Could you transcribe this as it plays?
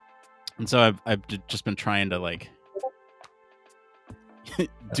And so I've just been trying to like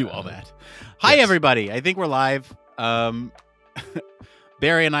do all that. Hi, yes. everybody. I think we're live.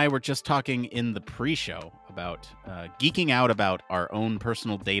 Barry and I were just talking in the pre-show about geeking out about our own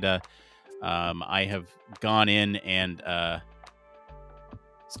personal data. I have gone in and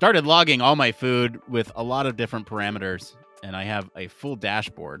started logging all my food with a lot of different parameters, and I have a full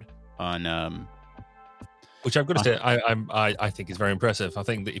dashboard on. Which I've got to say, I think is very impressive. I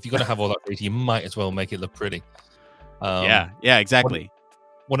think that if you're going to have all that data, you might as well make it look pretty. Yeah, exactly.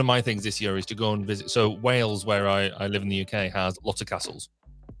 One of my things this year is to go and visit. So Wales, where I live in the UK, has lots of castles,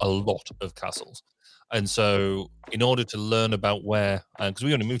 a lot of castles. And so in order to learn about where, because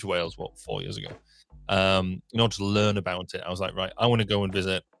we only moved to Wales, 4 years ago, in order to learn about it, I was like, right, I want to go and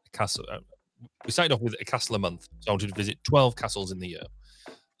visit a castle. We started off with a castle a month. So I wanted to visit 12 castles in the year.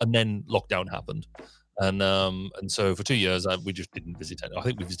 And then lockdown happened. And so for 2 years, we just didn't visit it. I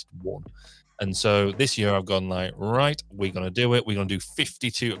think we visited one. And so this year I've gone like, right, we're going to do it. We're going to do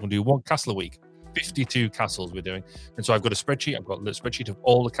 52. I'm going to do one castle a week. 52 castles we're doing. And so I've got a spreadsheet. I've got a spreadsheet of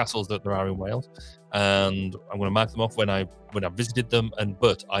all the castles that there are in Wales. And I'm going to mark them off when I've visited them.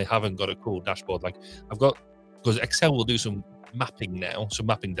 But I haven't got a cool dashboard. Like because Excel will do some mapping now, some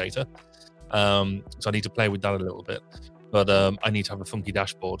mapping data. So I need to play with that a little bit. But I need to have a funky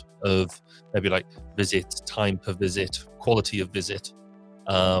dashboard of maybe like visit, time per visit, quality of visit.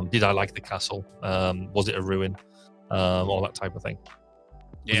 Did I like the castle? Was it a ruin? All that type of thing.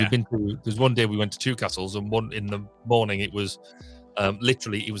 Yeah. There's one day we went to 2 castles, and one in the morning it was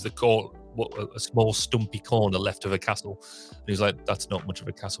literally it was a small stumpy corner left of a castle. And he was like, "That's not much of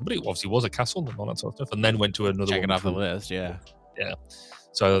a castle," but it obviously was a castle and all that sort of stuff. And then went to another Check one. it off the list. Yeah.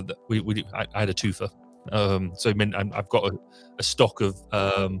 So I had a twofer. So I mean, I've got a stock of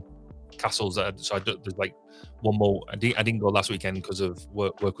castles. There's like one more. I didn't go last weekend because of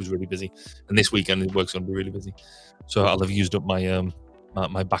work was really busy, and this weekend the work's going to be really busy. So I'll have used up my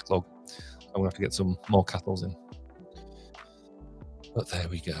my backlog. I'm going to have to get some more castles in. But there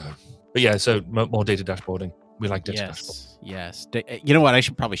we go. But yeah, so more data dashboarding. We like data dashboarding. Yes. You know what? I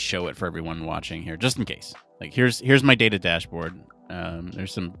should probably show it for everyone watching here, just in case. Like here's my data dashboard.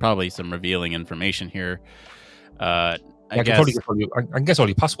 There's probably some revealing information here. I can guess all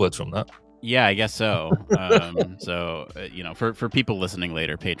your passwords from that. Yeah, I guess so. So for people listening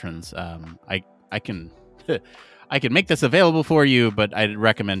later, patrons, I can I can make this available for you, but I'd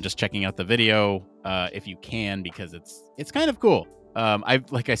recommend just checking out the video if you can, because it's kind of cool.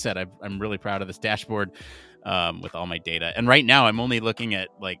 Like I said, I'm really proud of this dashboard with all my data. And right now I'm only looking at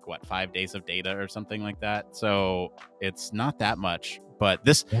 5 days of data or something like that. So it's not that much, but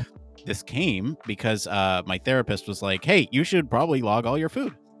this came because my therapist was like, "Hey, you should probably log all your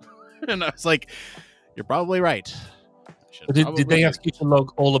food." And I was like, "You're probably right." Did they ask you to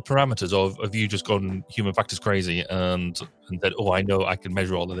log all the parameters, or have you just gone human factors crazy and said, "Oh, I know I can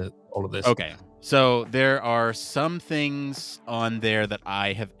measure all of this"? Okay, so there are some things on there that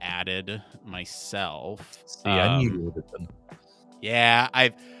I have added myself. See, I knew you would have done. Yeah,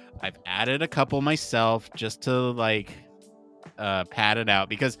 I've added a couple myself just to pad it out,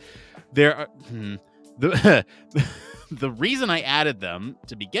 because there are the reason I added them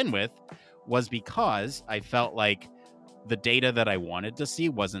to begin with was because I felt like the data that I wanted to see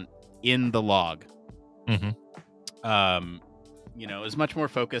wasn't in the log. Mm-hmm. It was much more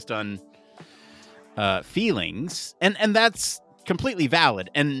focused on feelings, and that's completely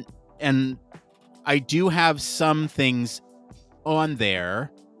valid. And I do have some things on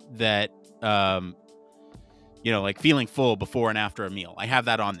there that like feeling full before and after a meal. I have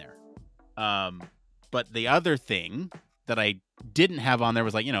that on there. But the other thing that I didn't have on there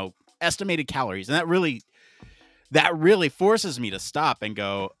was estimated calories, and that really forces me to stop and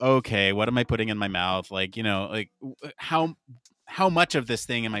go, okay, what am I putting in my mouth? How much of this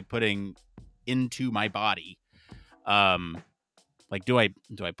thing am I putting into my body? Do I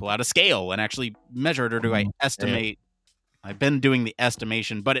pull out a scale and actually measure it, or do I estimate? Yeah. I've been doing the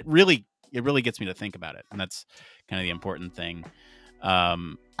estimation, but it really gets me to think about it, and that's kind of the important thing.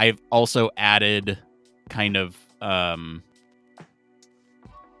 I've also added kind of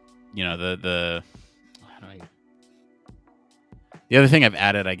the other thing I've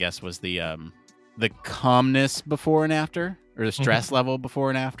added, I guess, was the calmness before and after, or the stress level before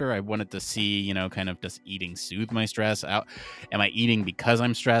and after. I wanted to see, kind of does eating soothe my stress out? Am I eating because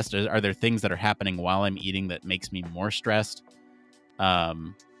I'm stressed? Are there things that are happening while I'm eating that makes me more stressed?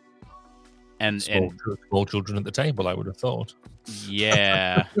 And small children at the table, I would have thought.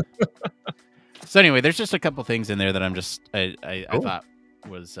 Yeah. So anyway, there's just a couple things in there that I thought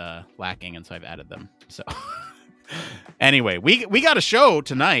was lacking, and so I've added them. So Anyway, we got a show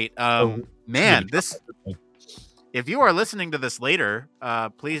tonight. Man, this. if you are listening to this later,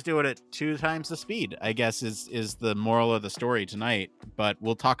 please do it at 2 times the speed, I guess is the moral of the story tonight. But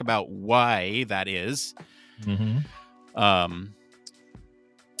we'll talk about why that is.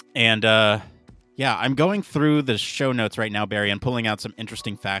 Yeah, I'm going through the show notes right now, Barry, and pulling out some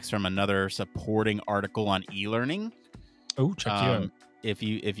interesting facts from another supporting article on e-learning. Oh, check you out. If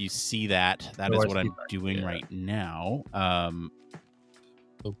you see that is what I'm doing right now. Oh,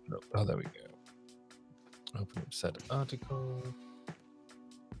 there we go. Open up said article.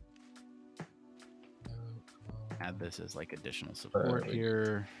 Add this as like additional support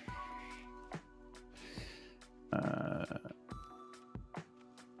here.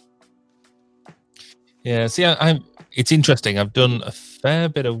 Yeah, see, it's interesting. I've done a fair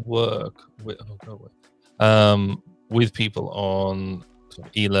bit of work with people on sort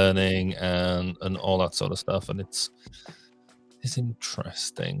of e-learning and all that sort of stuff, and it's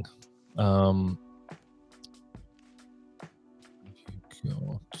interesting. We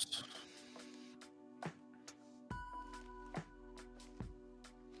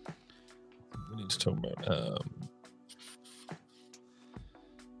need to talk about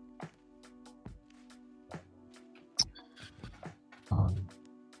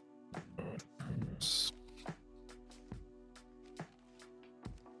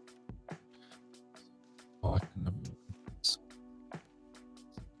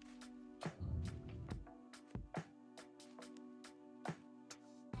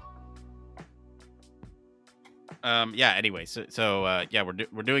yeah. Anyway, so yeah,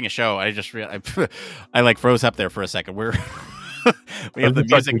 we're doing a show. I just I like froze up there for a second. We have the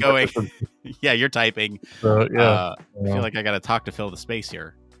music going. Yeah, you're typing. Yeah, I feel like I got to talk to fill the space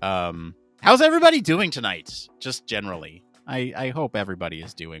here. How's everybody doing tonight? Just generally, I hope everybody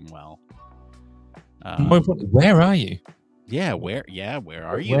is doing well. Where are you? Yeah, where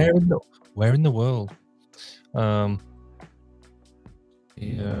are you? Where in the world? Where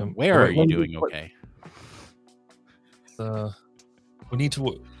are you doing? Okay. We need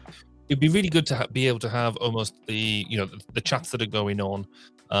to. It'd be really good to be able to have almost the the chats that are going on,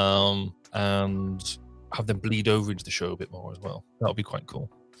 and have them bleed over into the show a bit more as well. That would be quite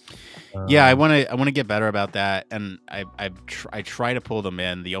cool. Yeah, I want to get better about that, and I try to pull them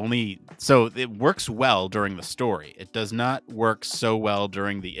in. So it works well during the story. It does not work so well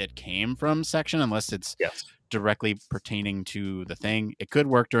during the "It Came From" section unless it's directly pertaining to the thing. It could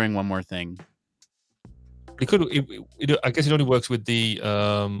work during One More Thing. It could. I guess it only works with the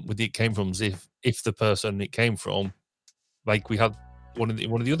 "It Came From" if the person it came from, like we had one of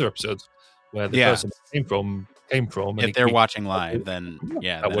the other episodes where the person it came from. And if they're watching live, then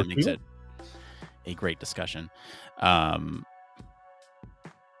then it makes it a great discussion. Let's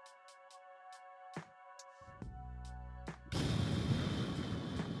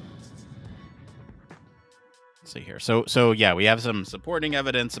see here. So yeah, we have some supporting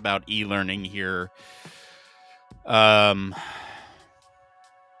evidence about e-learning here. I'm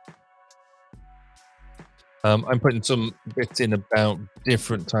putting some bits in about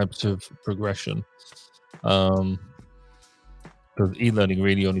different types of progression. Because e-learning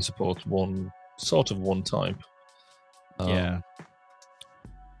really only supports one type. And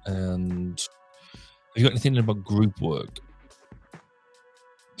have you got anything about group work?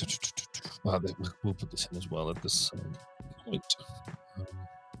 We'll put this in as well at this point.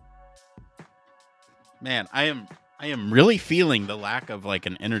 Man, I am really feeling the lack of like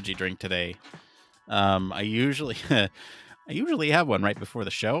an energy drink today. I usually have one right before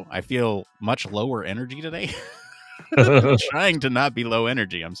the show. I feel much lower energy today. I'm trying to not be low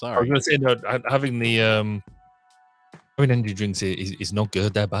energy. I'm sorry. I was going to say, no, having the having energy drinks is not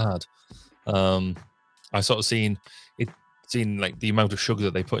good. They're bad. I sort of seen like the amount of sugar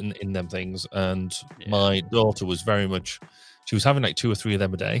that they put in them things, and my daughter was very much. She was having like 2 or 3 of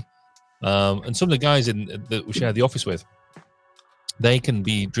them a day, and some of the guys that we share the office with, they can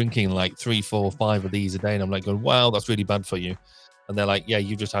be drinking like 3, 4, 5 of these a day, and I'm like going, "Wow, that's really bad for you." And they're like, "Yeah,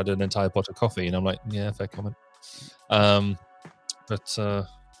 you just had an entire pot of coffee," and I'm like, "Yeah, fair comment." But I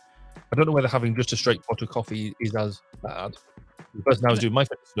don't know whether having just a straight pot of coffee is as bad. The person I was doing my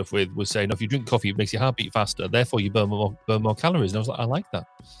fitness stuff with was saying, if you drink coffee, it makes your heart beat faster. Therefore, you burn more calories. And I was like, I like that.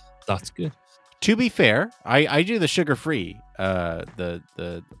 That's good. To be fair, I do the sugar-free,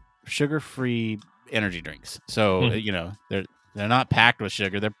 the sugar-free energy drinks. So they're not packed with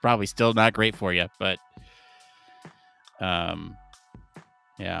sugar. They're probably still not great for you, but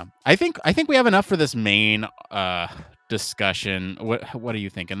yeah. I think we have enough for this main discussion. What are you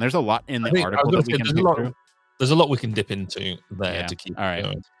thinking? There's a lot in the article that we can pick through. There's a lot we can dip into there to keep all right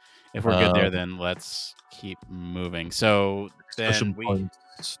going. If we're good there, then let's keep moving. So then we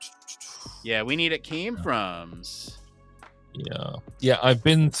need it came from's. Yeah. I've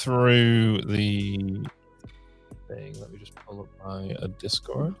been through the thing. Let me just pull up my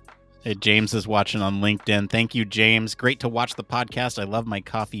Discord. Hey, James is watching on LinkedIn. Thank you, James. Great to watch the podcast. I love my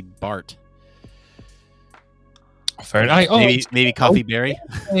coffee, Bart. Fair enough. Maybe Coffee Berry.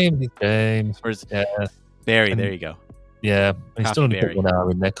 James. Where's Barry? There you go. Yeah, he's still only put 1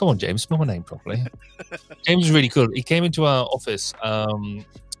 hour in there. Come on, James, spell my name properly. James is really cool. He came into our office a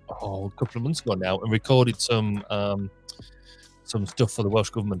couple of months ago now and recorded some stuff for the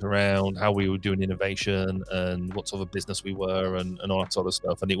Welsh government around how we were doing innovation and what sort of business we were and all that sort of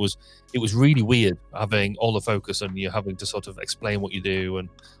stuff. And it was really weird having all the focus and you having to sort of explain what you do and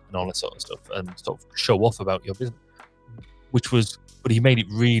all that sort of stuff and sort of show off about your business, but he made it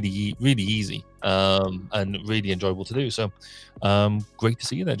really, really easy and really enjoyable to do. So great to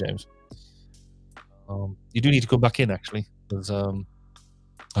see you there, James. You do need to come back in, actually, because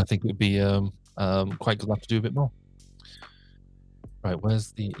I think it would be quite good to do a bit more. Right,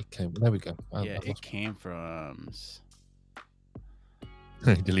 where's the... There we go. It came from...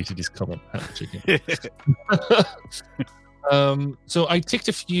 He deleted his comment. So I ticked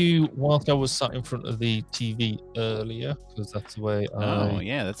a few whilst I was sat in front of the TV earlier, because that's the way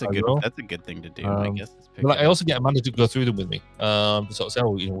that's a good thing to do, I guess. But I also get Amanda to go through them with me, to sort of say,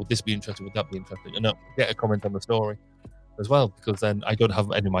 would this be interesting, would that be interesting, and get a comment on the story as well, because then I don't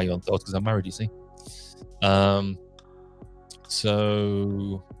have any of my own thoughts because I'm married, you see.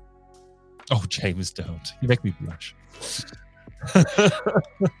 So, James, don't. You make me blush.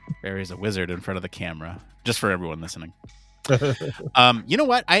 Barry's a wizard in front of the camera, just for everyone listening. You know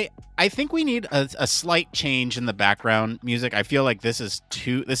what? I think we need a slight change in the background music. I feel like this is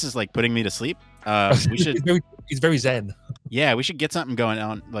like putting me to sleep. We should. It's very zen. Yeah, we should get something going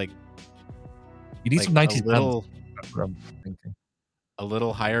on. Like you need some 90s a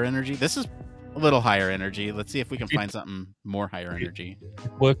little higher energy. This is a little higher energy. Let's see if we can find something more higher energy.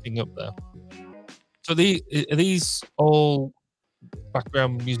 Working up there. So are these all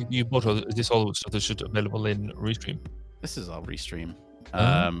background music you bought, or is this all stuff that's just available in Restream? This is all Restream.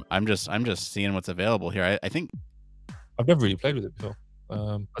 I'm just seeing what's available here. I think I've never really played with it before.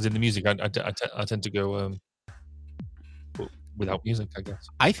 As in the music, I tend to go without music, I guess.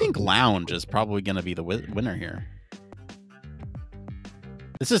 I think Lounge is probably going to be the winner here.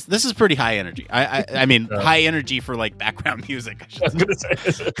 This is pretty high energy. I mean high energy for like background music. I was gonna say.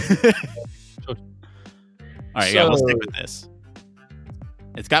 All right, we'll stick with this.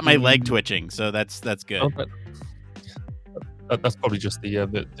 It's got my leg twitching, so that's good. Okay. That's probably just the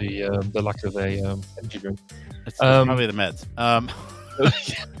lack of a energy drink. It's probably the meds.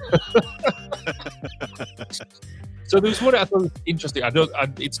 So there was one I thought was interesting.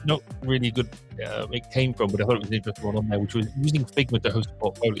 It's not really good. It came from, but I thought it was an interesting one on there, which was using Figma to host a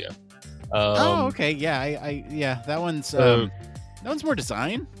portfolio. Okay, yeah, that one's more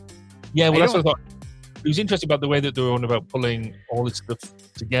design. Yeah, well, that's what I thought. It was interesting about the way that they were on about pulling all this stuff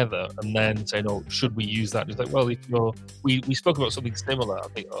together and then saying, "Oh, should we use that?" And it's like, well, we spoke about something similar, I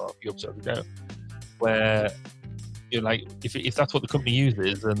think, a few episodes ago, where you're like, if that's what the company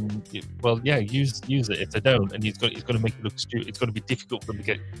uses, then use it. If they don't, and it's going to make it look stupid, it's going to be difficult for them to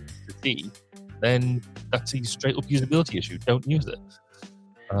get to see. Then that's a straight up usability issue. Don't use it.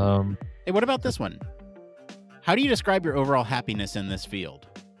 Hey, what about this one? How do you describe your overall happiness in this field?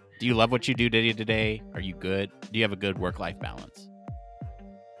 Do you love what you do day to day? Are you good? Do you have a good work-life balance?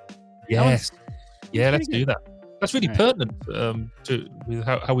 Yes. Yeah, let's do that. That's really pertinent to with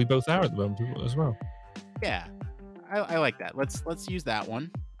how we both are at the moment as well. Yeah, I like that. Let's use that one.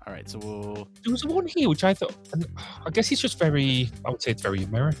 All right, so there was one here which I thought, and I guess it's just very. I would say it's very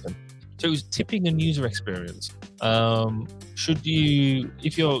American. So it was tipping and user experience. Should you,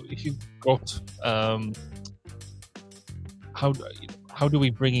 if you've got, how do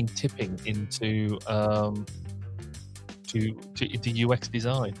we bring in tipping into UX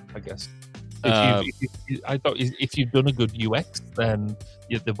design? I guess. I thought if you've done a good UX, then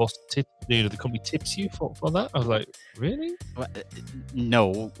the boss the company tips you for that. I was like, really?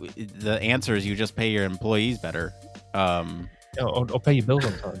 No, the answer is you just pay your employees better. Or pay your bills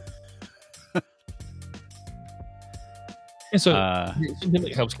on time. Yeah, so something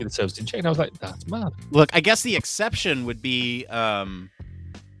that helps get the service in check. And I was like, that's mad. Look, I guess the exception would be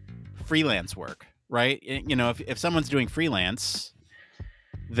freelance work, right? You know, if someone's doing freelance,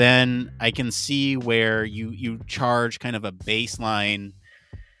 then I can see where you charge kind of a baseline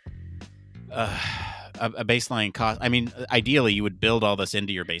cost. I mean, ideally you would build all this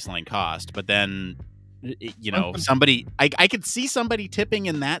into your baseline cost, but then you know, somebody, I could see somebody tipping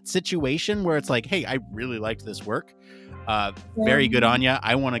in that situation where it's like, hey, I really liked this work. Very good on you.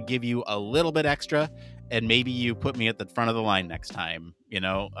 I want to give you a little bit extra, and maybe you put me at the front of the line next time, you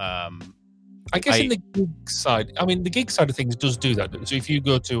know. I guess in the gig side, I mean, the gig side of things does do that. So if you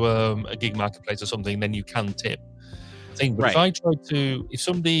go to a gig marketplace or something, then you can tip thing. But Right. if I try to,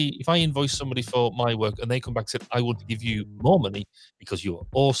 if I invoice somebody for my work and they come back and said, I want to give you more money because you're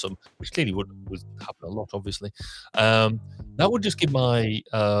awesome, which clearly would happen a lot, obviously, that would just give my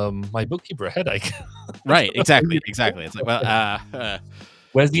my bookkeeper a headache. Right. Exactly. Exactly. It's like, well,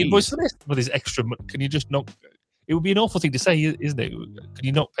 where's the invoice for this? For this extra? Can you just not? It would be an awful thing to say, isn't it? Can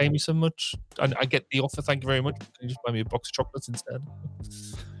you not pay me so much? I get the offer, thank you very much. Can you just buy me a box of chocolates instead?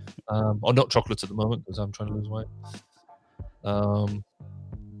 Or not chocolates at the moment because I'm trying to lose weight.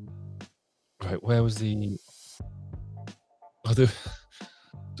 Right, where was the? Oh, there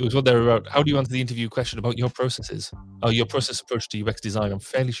was one there about how do you answer the interview question about your processes? Oh, your process approach to UX design. I'm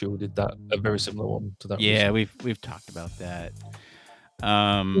fairly sure we did that, a very similar one to that. Yeah, recently. we've talked about that.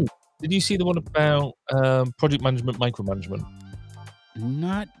 Did you see the one about project management, micromanagement?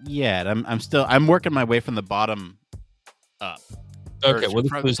 Not yet. I'm working my way from the bottom up. Okay, well,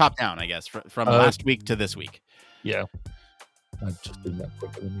 from top down, I guess, from last week to this week. Yeah, I'm just doing that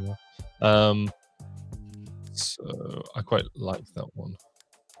quicker than you are. So I quite like that one.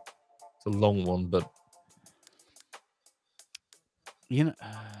 It's a long one, but you know,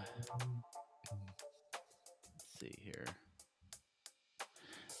 let's see here.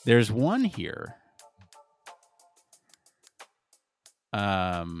 There's one here.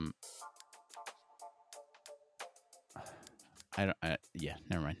 Yeah,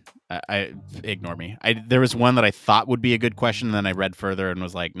 never mind. I ignore me. There was one that I thought would be a good question, and then I read further and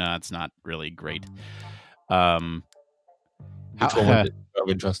was like, no, it's not really great. Which one was it of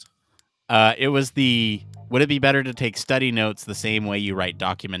interest? It was would it be better to take study notes the same way you write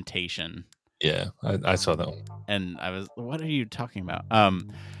documentation? Yeah, I saw that one. And I was, what are you talking about?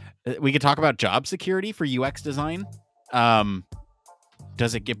 We could talk about job security for UX design.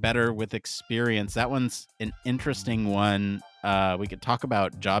 Does it get better with experience? That one's an interesting one. We could talk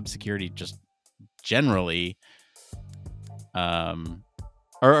about job security just generally.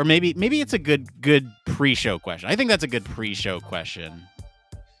 Or maybe it's a good pre-show question. I think that's a good pre-show question.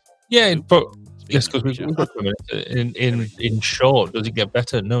 Yeah, yes, because we've got in short, does it get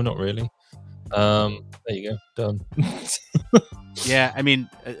better? No, not really. There you go, done. Yeah, I mean,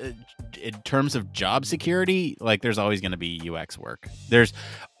 in terms of job security, like there's always going to be UX work. There's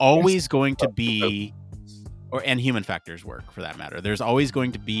always going to be, and human factors work for that matter. There's always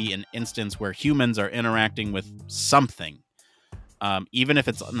going to be an instance where humans are interacting with something. Even if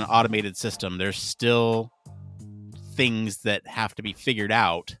it's an automated system, there's still things that have to be figured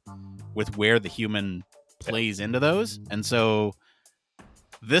out with where the human plays into those. And so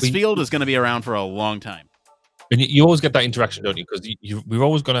this field is going to be around for a long time. And you always get that interaction, don't you? Because we're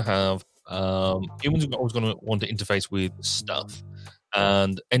always going to have humans are always going to want to interface with stuff,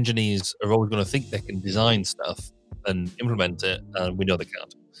 and engineers are always going to think they can design stuff and implement it, and we know they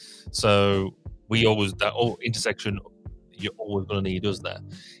can't. So that whole intersection, you're always going to need us there.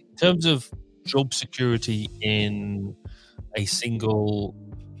 In terms of job security in a single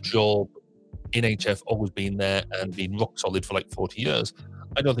job, in HF always been there and been rock solid for like 40 years.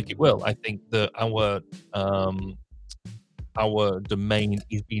 I don't think it will. I think that our domain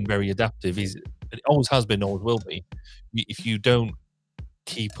is being very adaptive. It always has been, always will be. If you don't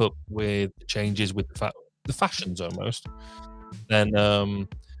keep up with the changes, with the fashions almost, then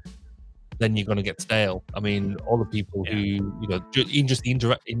you're going to get stale. I mean, all the people who, in just the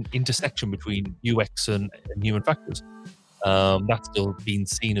intersection between UX and human factors, that's still being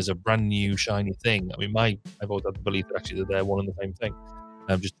seen as a brand new shiny thing. I mean, I've always had the belief that actually they're one and the same thing.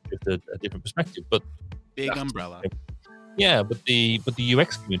 Just a different perspective, but big umbrella. Yeah, but the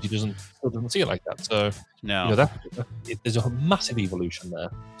UX community doesn't see it like that. So no, there's a massive evolution there.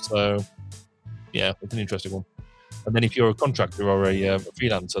 So yeah, it's an interesting one. And then if you're a contractor or a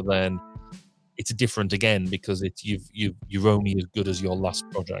freelancer, then it's different again because you're only as good as your last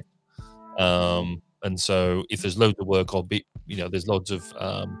project. And so if there's loads of work, there's loads of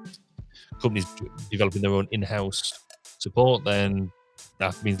companies developing their own in-house support, then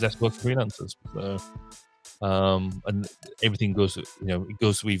that means less work for freelancers. So, and everything goes, it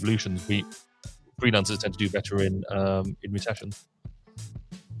goes through evolutions. Freelancers tend to do better in recessions,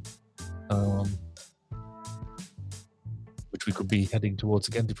 which we could be heading towards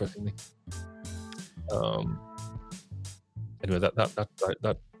again, depressingly. Anyway,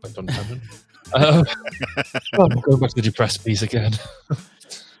 that went on a tangent. Going back to the depressed piece again.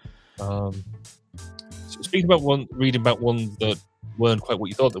 speaking about reading about ones that weren't quite what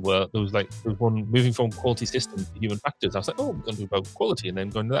you thought they were. There was one moving from quality systems to human factors. I was like, oh, we're going to do about quality, and then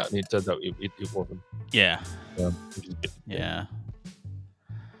going to that, and it turns out it wasn't. Yeah. Which is a bit Yeah.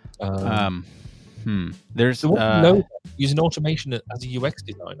 There's using automation as a UX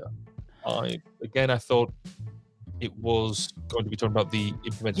designer. I thought it was going to be talking about the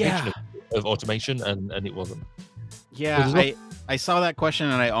implementation of automation, and it wasn't. Yeah, I saw that question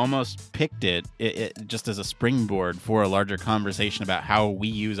and I almost picked it just as a springboard for a larger conversation about how we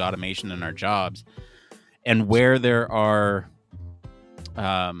use automation in our jobs and where there are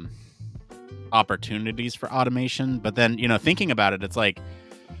opportunities for automation. But then, thinking about it, it's like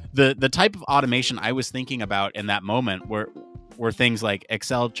the type of automation I was thinking about in that moment were things like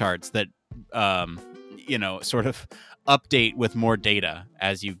Excel charts that, sort of update with more data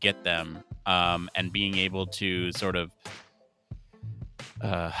as you get them, and being able to sort of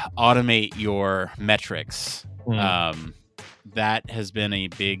automate your metrics. That has been a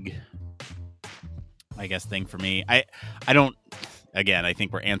big, I guess, thing for me. I don't. Again, I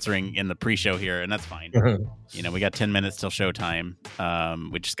think we're answering in the pre-show here, and that's fine. We got 10 minutes till showtime.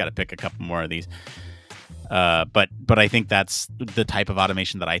 We just got to pick a couple more of these. But I think that's the type of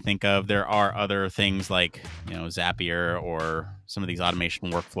automation that I think of. There are other things like, Zapier or some of these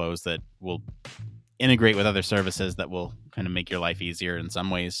automation workflows that will integrate with other services that will kind of make your life easier in some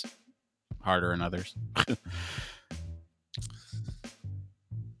ways, harder in others.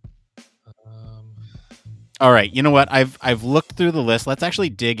 All right, you know what? I've looked through the list. Let's actually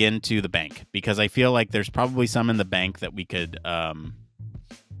dig into the bank, because I feel like there's probably some in the bank that we could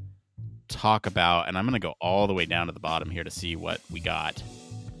talk about, and I'm going to go all the way down to the bottom here to see what we got.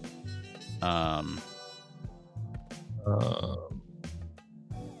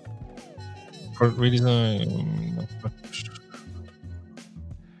 Redesign.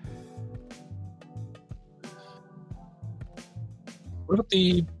 What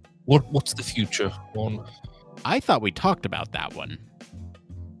about what's the future one? I thought we talked about that one.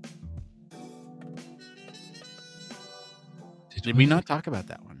 Did we not talk about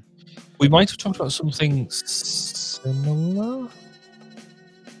that one? We might have talked about something similar.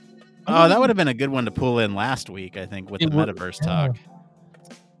 Oh, that would have been a good one to pull in last week, I think, with the metaverse talk.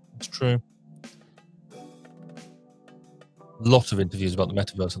 It's true. Lots of interviews about the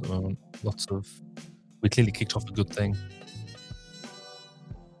metaverse at the moment. We clearly kicked off a good thing.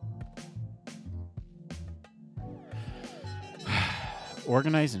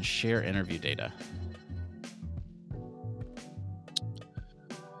 Organize and share interview data.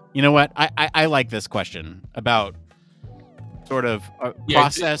 You know what? I like this question about sort of a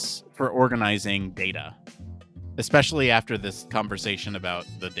process for organizing data, especially after this conversation about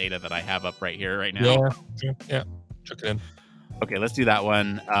the data that I have up right here right now. Yeah. Check it in. Okay, let's do that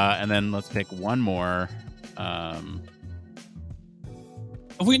one, and then let's pick one more. Have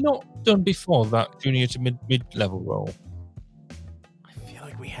we not done before that junior to mid-level role? I feel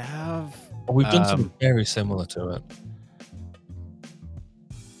like we have. Or we've done something very similar to it.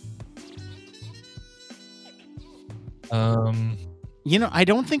 I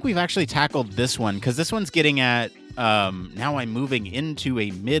don't think we've actually tackled this one, because this one's getting at now I'm moving into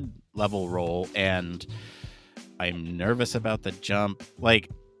a mid-level role and I'm nervous about the jump. Like,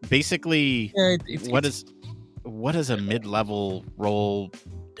 basically, what is a mid-level role?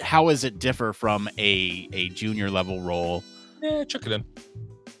 How does it differ from a junior level role? Yeah, check it in.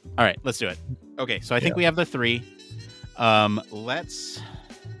 All right, let's do it. Okay, so I think we have the three. Let's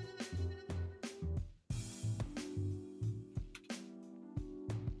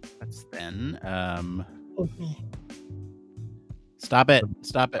then stop it.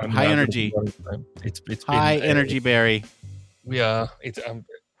 High energy. It's high energy, Barry. We are. Got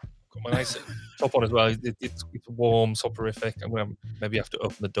my nice top on as well. It's warm, soporific. I'm gonna maybe have to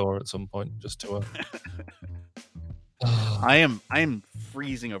open the door at some point just to. I am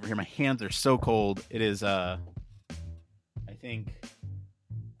freezing over here. My hands are so cold. It is. I think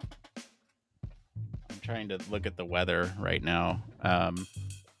I'm trying to look at the weather right now. I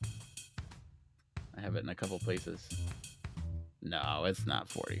have it in a couple places. No, it's not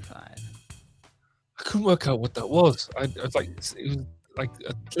 45. I couldn't work out what that was. I was like, it was like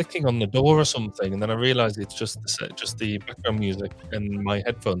clicking on the door or something, and then I realized it's just the background music, and my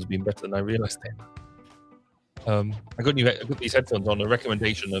headphones being better than I realized it. I got these headphones on a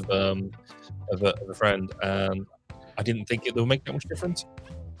recommendation of a friend, and I didn't think it would make that much difference.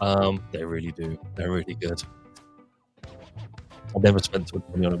 They really do. They're really good. I've never spent so much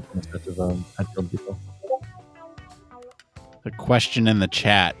money on a set of headphones before. The question in the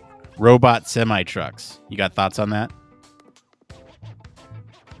chat: robot semi trucks. You got thoughts on that?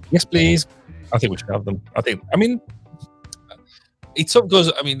 Yes, please. I think we should have them. I mean, it sort of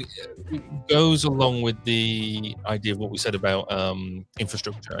goes. I mean, it goes along with the idea of what we said about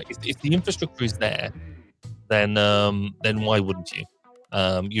infrastructure. If the infrastructure is there, then why wouldn't you?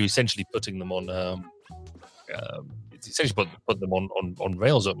 You're essentially putting them on. It's essentially put them on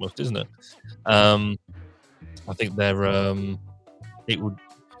rails almost, isn't it? I think they're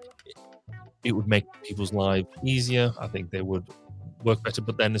it would make people's lives easier. I think they would work better.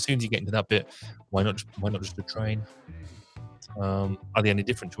 But then as soon as you get into that bit, why not just a train? Are they any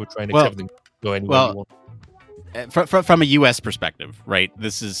different to a train? Well- Except they can go anywhere you want. From a U.S. perspective, right?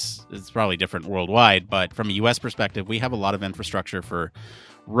 It's probably different worldwide, but from a U.S. perspective, we have a lot of infrastructure for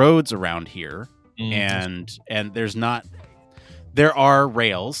roads around here, and there are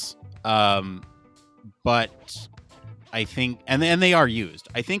rails, but I think and they are used.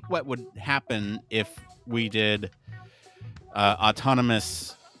 I think what would happen if we did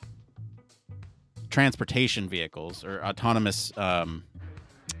autonomous transportation vehicles or autonomous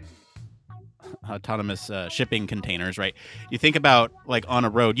shipping containers, right? You think about like on a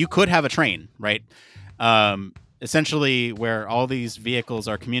road, you could have a train, right? Essentially where all these vehicles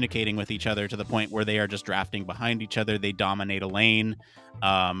are communicating with each other to the point where they are just drafting behind each other. They dominate a lane,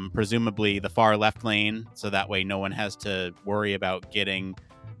 presumably the far left lane, so that way no one has to worry about getting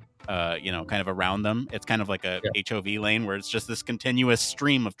kind of around them. It's kind of like a HOV lane where it's just this continuous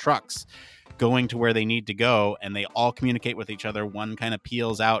stream of trucks going to where they need to go, and they all communicate with each other. One kind of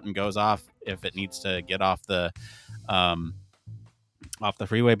peels out and goes off if it needs to get off the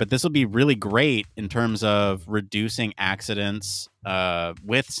freeway. But this will be really great in terms of reducing accidents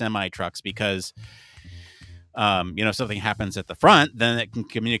with semi trucks, because if something happens at the front, then it can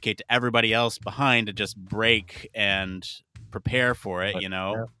communicate to everybody else behind to just brake and prepare for it.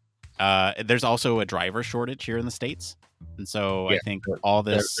 There's also a driver shortage here in the States, and so I think all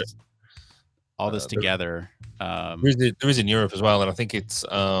this together. There is in Europe as well, and I think it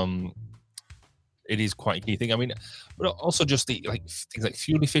is quite a key thing. I mean, but also just things like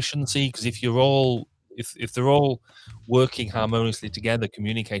fuel efficiency, because if they're all working harmoniously together,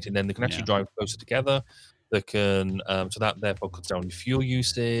 communicating, then they can actually drive closer together. They can so that therefore cuts down your fuel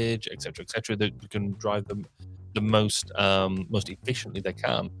usage, etc., etc. They can drive them the most efficiently they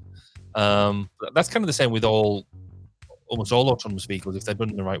can. That's kind of the same with almost all autonomous vehicles, if they're done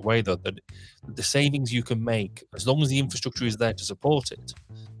in the right way, though, that the savings you can make, as long as the infrastructure is there to support it,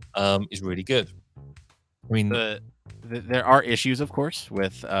 is really good. I mean, there are issues, of course,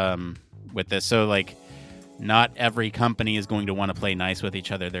 with this. So, like, not every company is going to want to play nice with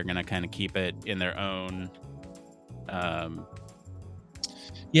each other. They're going to kind of keep it in their own,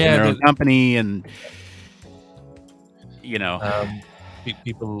 company, and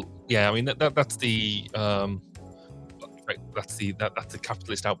people. Yeah, I mean that's the that's the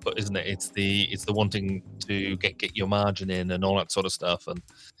capitalist output, isn't it? It's the wanting to get your margin in and all that sort of stuff, and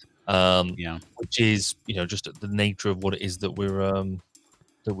which is just the nature of what it is that we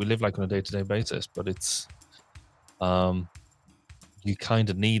live like on a day-to-day basis. But it's you kind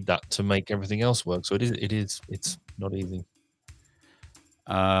of need that to make everything else work. So it's not easy.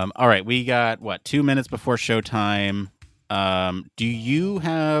 All right, we got 2 minutes before showtime. Do you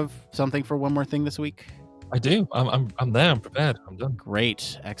have something for one more thing this week? I do. I'm there. I'm prepared. I'm done.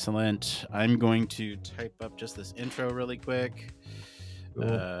 Great. Excellent. I'm going to type up just this intro really quick.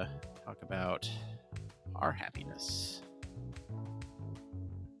 Cool. Talk about our happiness.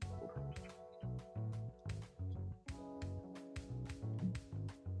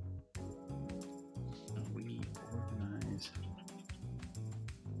 We organize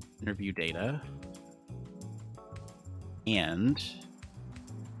interview data and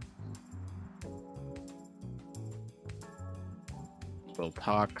we'll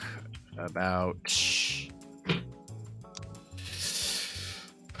talk about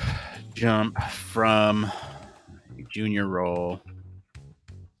jump from junior role,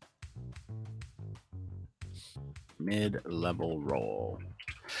 mid-level role.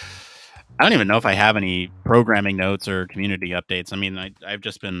 I don't even know if I have any programming notes or community updates. I mean, I've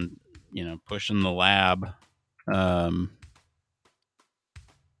just been, pushing the lab. Well,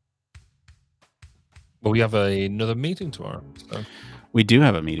 we have another meeting tomorrow. So. We do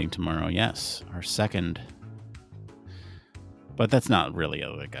have a meeting tomorrow, yes. Our second. But that's not really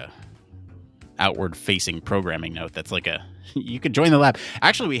like a outward-facing programming note. That's like you could join the lab.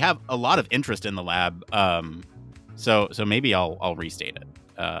 Actually, we have a lot of interest in the lab. So maybe I'll restate it.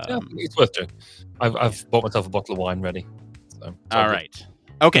 Yeah, it's worth doing. I've bought myself a bottle of wine ready. So all right.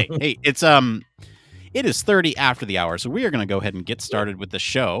 Okay. Hey, It is 30 after the hour, so we are going to go ahead and get started with the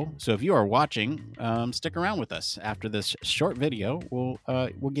show. So if you are watching, stick around with us. After this short video, we'll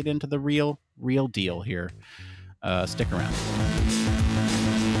get into the real deal here. Stick around.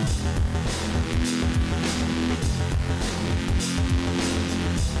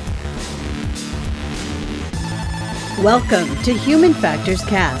 Welcome to Human Factors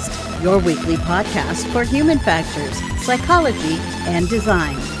Cast, your weekly podcast for human factors, psychology, and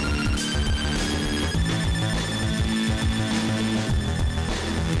design.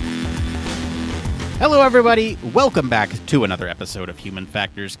 Hello, everybody. Welcome back to another episode of Human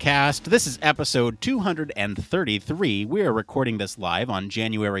Factors Cast. This is episode 233. We are recording this live on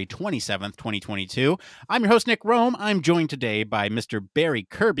January 27th, 2022. I'm your host, Nick Rome. I'm joined today by Mr. Barry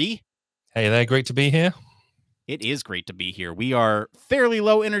Kirby. Hey there, great to be here. It is great to be here. We are fairly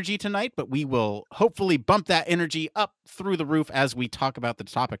low energy tonight, but we will hopefully bump that energy up through the roof as we talk about the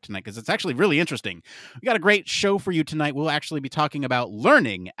topic tonight, because it's actually really interesting. We got a great show for you tonight. We'll actually be talking about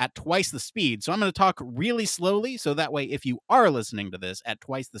learning at twice the speed. So I'm going to talk really slowly, so that way if you are listening to this at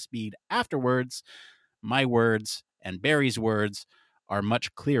twice the speed afterwards, my words and Barry's words are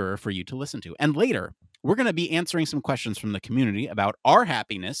much clearer for you to listen to. And later, we're going to be answering some questions from the community about our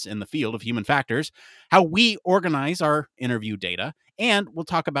happiness in the field of human factors, how we organize our interview data, and we'll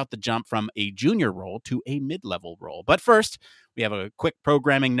talk about the jump from a junior role to a mid-level role. But first, we have a quick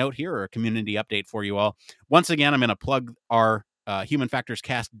programming note here, or a community update for you all. Once again, I'm going to plug our Human Factors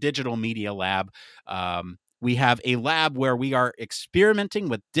Cast Digital Media Lab. We have a lab where we are experimenting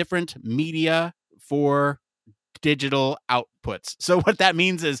with different media for digital outputs. So what that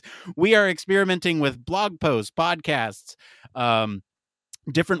means is we are experimenting with blog posts, podcasts,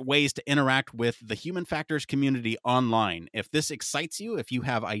 different ways to interact with the human factors community online. If this excites you, if you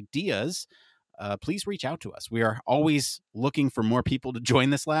have ideas, please reach out to us. We are always looking for more people to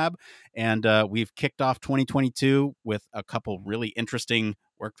join this lab, and we've kicked off 2022 with a couple really interesting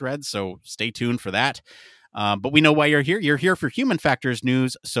work threads, so stay tuned for that. But we know why you're here. You're here for human factors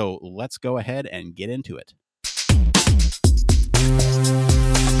news, so let's go ahead and get into it.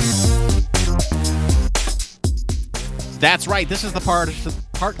 That's right. This is the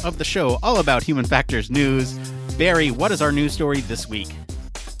part of the show all about human factors news. Barry, what is our news story this week?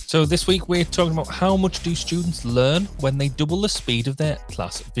 So this week we're talking about how much do students learn when they double the speed of their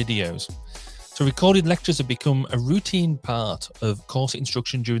class videos. So recorded lectures have become a routine part of course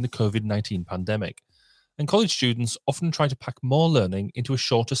instruction during the COVID-19 pandemic. And college students often try to pack more learning into a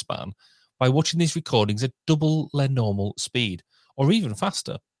shorter span by watching these recordings at double their normal speed, or even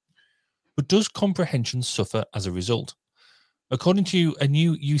faster. But does comprehension suffer as a result? According to a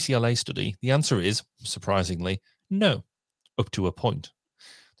new UCLA study, the answer is, surprisingly, no, up to a point.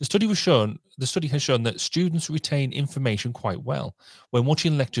 The study has shown that students retain information quite well when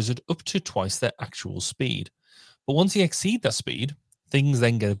watching lectures at up to twice their actual speed. But once they exceed that speed, things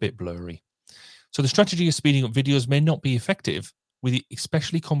then get a bit blurry. So the strategy of speeding up videos may not be effective with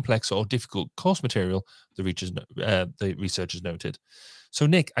especially complex or difficult course material, the researchers noted. So,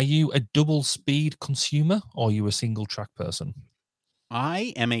 Nick, are you a double speed consumer or are you a single track person?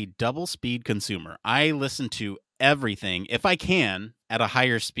 I am a double speed consumer. I listen to everything, if I can, at a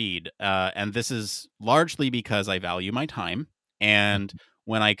higher speed. And this is largely because I value my time. And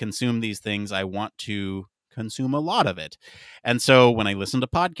when I consume these things, I want to consume a lot of it. And so when I listen to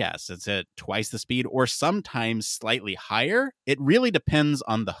podcasts, it's at twice the speed or sometimes slightly higher. It really depends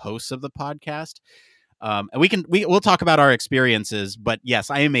on the hosts of the podcast. And we'll talk about our experiences, but yes,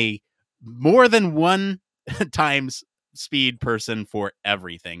 I am a more than one times speed person for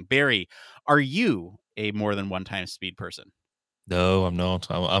everything. Barry, are you a more than one time speed person? No, I'm not.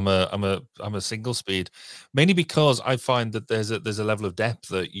 I'm a single speed, mainly because I find that there's a level of depth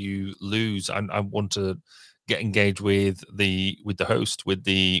that you lose. I want to get engaged with the host, with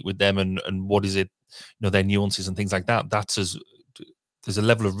them, and what is it, their nuances and things like that. There's a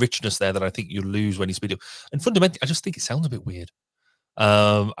level of richness there that I think you lose when you speed up. And fundamentally, I just think it sounds a bit weird.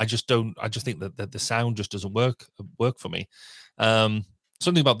 I just think that the sound just doesn't work for me.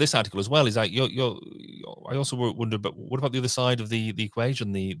 Something about this article as well is that I also wonder, but what about the other side of the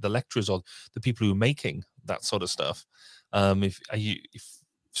equation, the lecturers or the people who are making that sort of stuff? If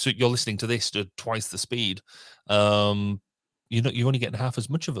so you're listening to this at twice the speed, you're only getting half as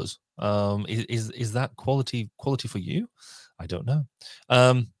much of us. Is that quality for you? I don't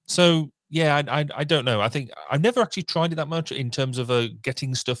know. So yeah, I don't know. I think I've never actually tried it that much in terms of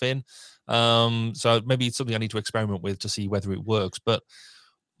getting stuff in. So maybe it's something I need to experiment with to see whether it works. But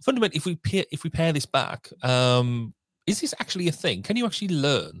fundamentally, if we pair this back, is this actually a thing? Can you actually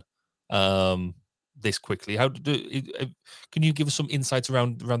learn this quickly? Can you give us some insights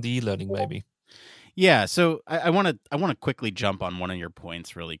around the e-learning maybe? Yeah, so I want to quickly jump on one of your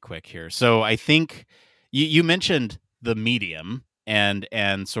points really quick here. So I think you mentioned the medium and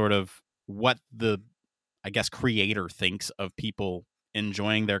sort of what the, I guess, creator thinks of people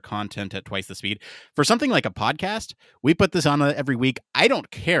enjoying their content at twice the speed. For something like a podcast, we put this on every week. I don't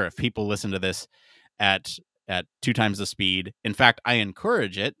care if people listen to this at at 2 times the speed. In fact, I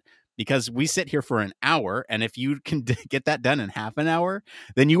encourage it because we sit here for an hour, and if you can get that done in half an hour,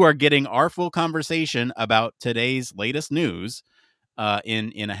 then you are getting our full conversation about today's latest news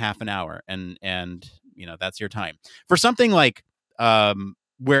in a half an hour, and that's your time. For something like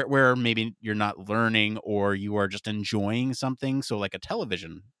where maybe you're not learning or you are just enjoying something, so like a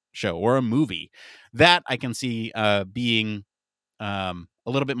television show or a movie, that I can see being a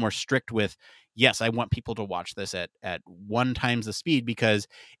little bit more strict with. Yes, I want people to watch this at 1 times the speed, because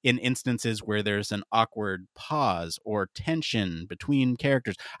in instances where there's an awkward pause or tension between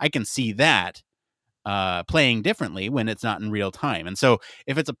characters, I can see that playing differently when it's not in real time. And so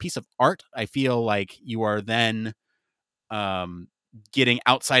if it's a piece of art, I feel like you are then getting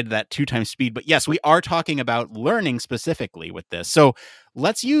outside of that 2 times speed. But yes, we are talking about learning specifically with this. So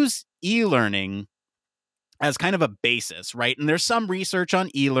let's use e-learning as kind of a basis, right? And there's some research on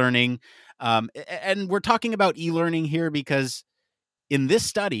e-learning. And we're talking about e-learning here because in this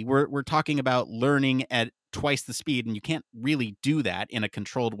study, we're talking about learning at twice the speed, and you can't really do that in a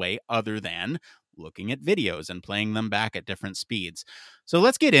controlled way other than looking at videos and playing them back at different speeds. So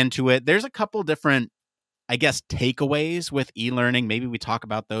let's get into it. There's a couple different, I guess, takeaways with e-learning. Maybe we talk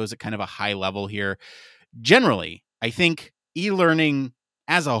about those at kind of a high level here. Generally, I think e-learning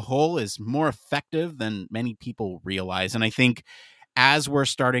as a whole is more effective than many people realize. And I think as we're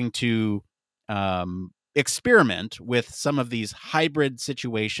starting to experiment with some of these hybrid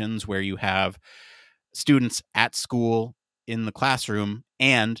situations where you have students at school in the classroom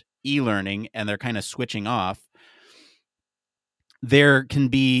and e-learning, and they're kind of switching off, there can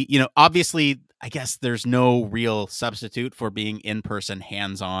be, obviously, I guess there's no real substitute for being in-person,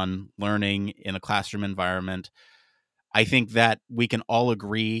 hands-on learning in a classroom environment. I think that we can all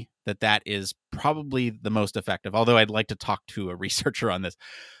agree that that is probably the most effective, although I'd like to talk to a researcher on this.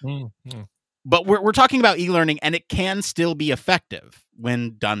 Mm-hmm. But we're talking about e-learning, and it can still be effective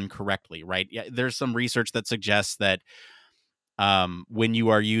when done correctly, right? Yeah, there's some research that suggests that when you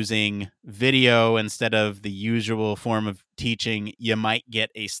are using video instead of the usual form of teaching, you might get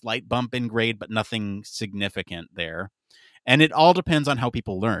a slight bump in grade, but nothing significant there. And it all depends on how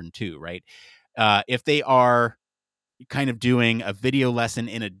people learn too, right? If they are kind of doing a video lesson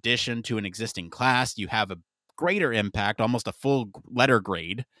in addition to an existing class, you have a greater impact, almost a full letter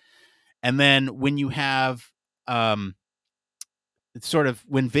grade. And then when you have sort of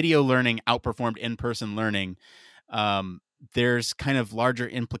when video learning outperformed in-person learning, there's kind of larger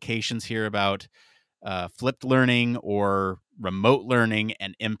implications here about flipped learning or remote learning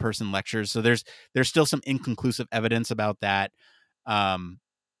and in-person lectures. So there's still some inconclusive evidence about that.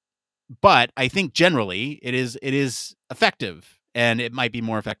 But I think generally it is effective, and it might be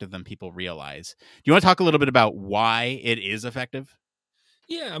more effective than people realize. Do you want to talk a little bit about why it is effective?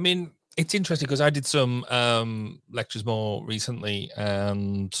 Yeah, I mean, it's interesting because I did some lectures more recently,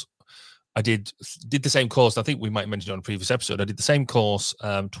 and I did the same course. I think we might have mentioned on a previous episode. I did the same course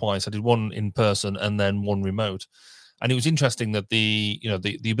twice. I did one in person and then one remote. And it was interesting that the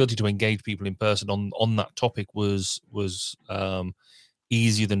ability to engage people in person on that topic was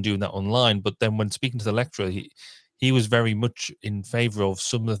easier than doing that online. But then when speaking to the lecturer, he was very much in favor of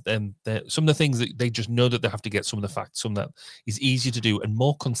some of the things that they just know that they have to get some of the facts, some that is easier to do and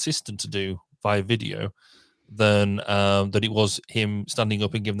more consistent to do via video than it was him standing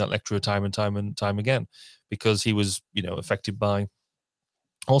up and giving that lecturer time and time again, because he was affected by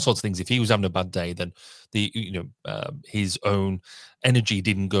all sorts of things. If he was having a bad day, then his own energy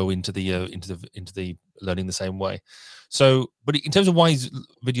didn't go into the learning the same way. So, but in terms of why is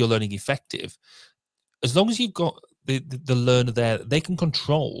video learning effective, as long as you've got the learner there, they can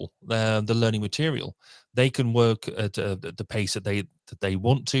control the learning material. They can work at the pace that they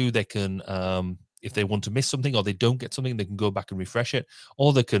want to. They can, if they want to miss something or they don't get something, they can go back and refresh it,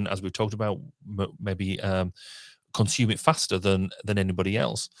 or they can, as we've talked about, maybe consume it faster than anybody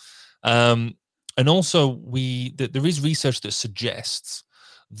else. And also, there is research that suggests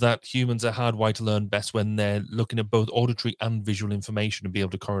that humans are hardwired to learn best when they're looking at both auditory and visual information and be able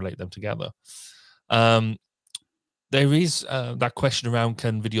to correlate them together. There is that question around,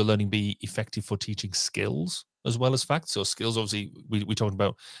 can video learning be effective for teaching skills as well as facts? So skills, obviously, we talked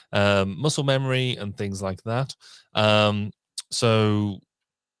about muscle memory and things like that. But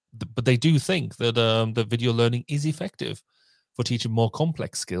they do think that that video learning is effective for teaching more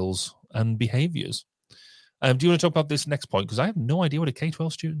complex skills and behaviors. Do you want to talk about this next point? Because I have no idea what a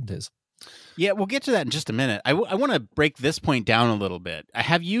K-12 student is. Yeah, we'll get to that in just a minute. I want to break this point down a little bit.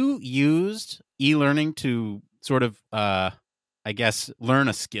 Have you used e-learning to sort of, I guess, learn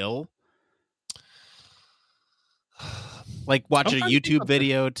a skill? Like watch a YouTube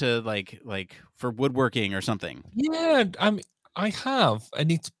video to like for woodworking or something. Yeah, I have,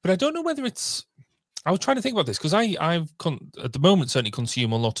 but I don't know whether it's. I was trying to think about this because I've at the moment certainly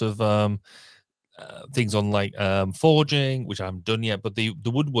consume a lot of things on like forging, which I haven't done yet, but the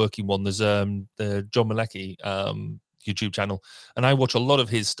woodworking one, there's the John Malecki YouTube channel, and I watch a lot of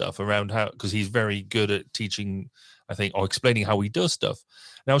his stuff around how, because he's very good at teaching, I think, or explaining how he does stuff.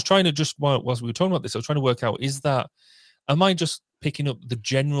 And I was trying to just, whilst we were talking about this, I was trying to work out, am I just picking up the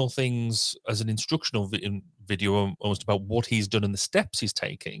general things as an instructional video almost about what he's done and the steps he's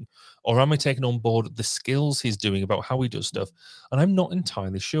taking, or am I taking on board the skills he's doing about how he does stuff? And I'm not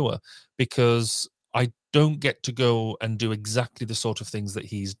entirely sure, because I don't get to go and do exactly the sort of things that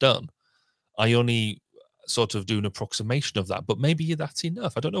he's done. I only sort of do an approximation of that, but maybe that's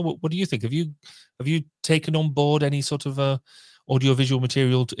enough. I don't know. What do you think? Have you taken on board any sort of audiovisual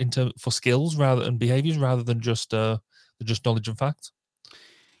material for skills rather than behaviors, rather than just knowledge and facts?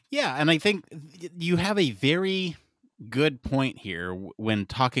 Yeah, and I think you have a very good point here when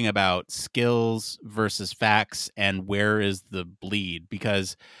talking about skills versus facts and where is the bleed,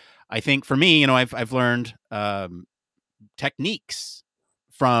 because I think for me, I've learned techniques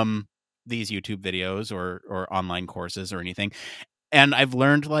from these YouTube videos or online courses or anything, and I've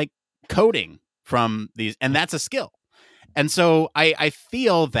learned like coding from these, and that's a skill. And so I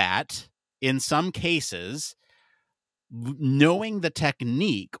feel that in some cases, knowing the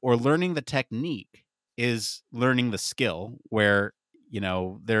technique or learning the technique is learning the skill, where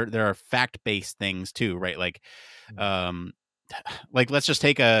there are fact-based things too, right? Like let's just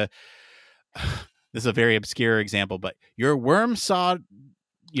take this is a very obscure example, but your worm saw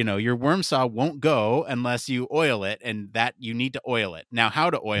won't go unless you oil it, and that you need to oil it. Now, how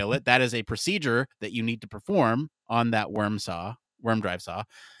to oil it, that is a procedure that you need to perform on that worm drive saw.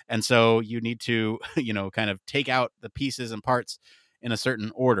 And so you need to, kind of take out the pieces and parts in a certain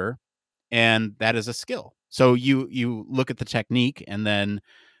order, and that is a skill. So you look at the technique, and then,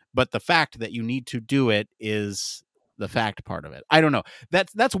 but the fact that you need to do it is the fact part of it. I don't know.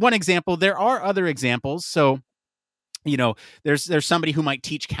 That's one example. There are other examples. So, there's somebody who might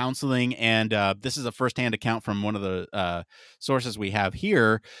teach counseling, and this is a firsthand account from one of the sources we have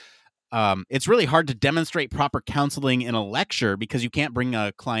here. It's really hard to demonstrate proper counseling in a lecture because you can't bring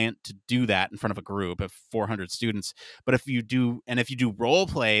a client to do that in front of a group of 400 students. But if you do role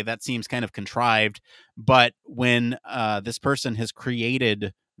play, that seems kind of contrived. But when this person has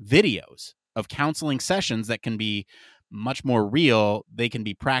created videos of counseling sessions that can be much more real, they can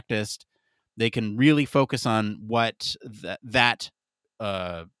be practiced, they can really focus on what that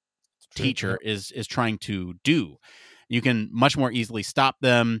teacher is trying to do. You can much more easily stop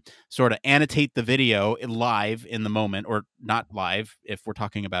them, sort of annotate the video live in the moment, or not live. If we're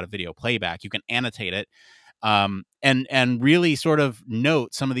talking about a video playback, you can annotate it and really sort of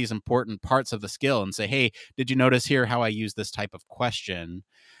note some of these important parts of the skill and say, hey, did you notice here how I use this type of question?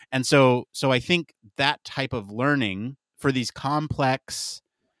 And so I think that type of learning for these complex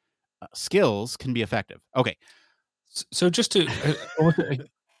skills can be effective. Okay. So just to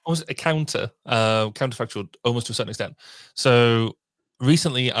almost a counterfactual, almost to a certain extent. So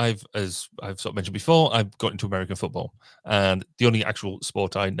recently, as I've sort of mentioned before, I've got into American football, and the only actual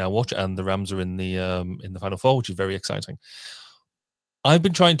sport I now watch, and the Rams are in the Final Four, which is very exciting. I've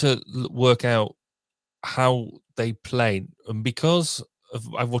been trying to work out how they play, and because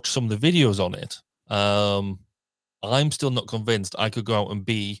I've watched some of the videos on it, I'm still not convinced I could go out and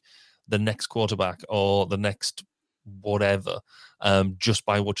be the next quarterback or the next whatever just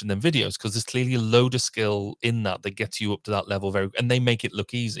by watching them videos, because there's clearly a load of skill in that gets you up to that level and they make it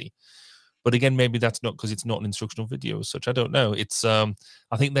look easy. But again, maybe that's not because it's not an instructional video as such. I don't know. It's I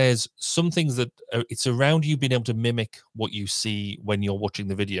think there's some things that it's around you being able to mimic what you see when you're watching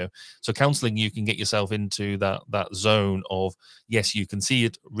the video. So counseling, you can get yourself into that zone of, yes, you can see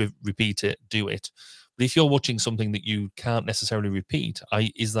it, repeat it, do it. But if you're watching something that you can't necessarily repeat,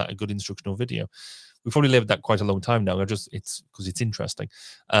 is that a good instructional video? We've probably lived that quite a long time now. It's because it's interesting.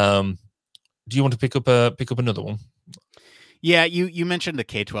 Do you want to pick up another one? Yeah, you mentioned the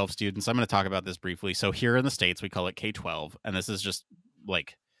K-12 students. I'm going to talk about this briefly. So here in the States, we call it K-12, and this is just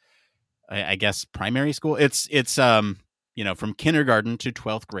like, I guess, primary school. It's from kindergarten to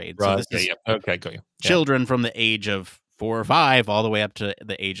 12th grade. Right. So this is okay, got you. Children from the age of 4 or 5 all the way up to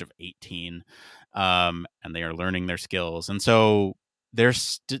the age of 18. and they are learning their skills. And so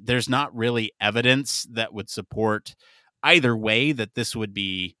there's not really evidence that would support either way that this would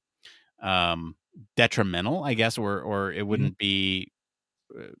be detrimental, I guess, or it wouldn't be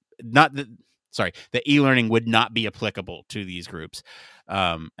not that. Sorry, the e-learning would not be applicable to these groups.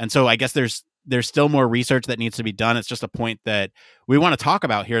 And so I guess there's still more research that needs to be done. It's just a point that we want to talk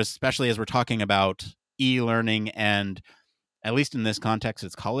about here, especially as we're talking about e-learning, and at least in this context,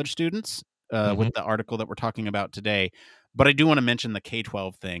 it's college students with the article that we're talking about today. But I do want to mention the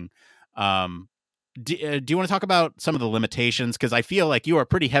K-12 thing. Do you want to talk about some of the limitations? Because I feel like you are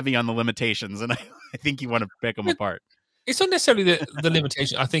pretty heavy on the limitations, and I think you want to pick them apart. It's not necessarily the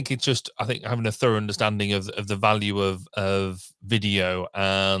limitation. I think it's just having a thorough understanding of the value of video,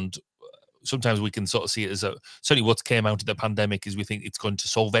 and sometimes we can sort of see it as certainly what came out of the pandemic is we think it's going to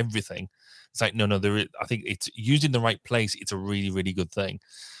solve everything. It's like no, I think it's used in the right place. It's a really, really good thing.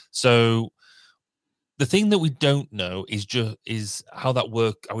 So the thing that we don't know is how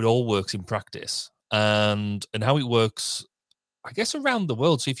it all works in practice, and how it works, I guess, around the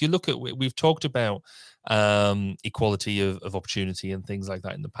world. So if you look at, we've talked about equality of opportunity and things like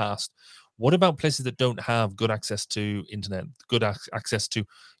that in the past. What about places that don't have good access to internet, good access to,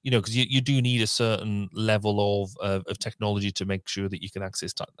 because you do need a certain level of technology to make sure that you can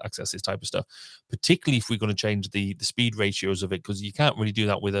access this type of stuff, particularly if we're going to change the speed ratios of it, because you can't really do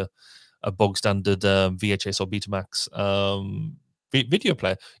that with a bog standard VHS or Betamax video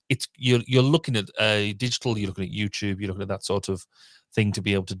player. It's you're looking at digital, you're looking at YouTube, you're looking at that sort of thing to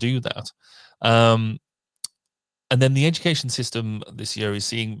be able to do that. And then the education system this year is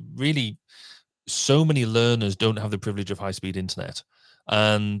seeing really so many learners don't have the privilege of high-speed internet,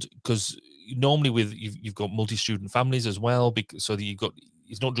 and because normally with you've got multi-student families as well, so that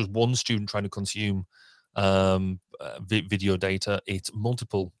it's not just one student trying to consume video data, it's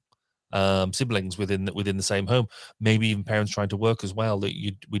multiple siblings within the same home, maybe even parents trying to work as well, that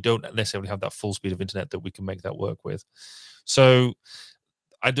we don't necessarily have that full speed of internet that we can make that work with. So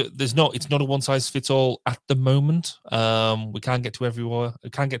it's not a one size fits all at the moment. We can't get to everywhere. We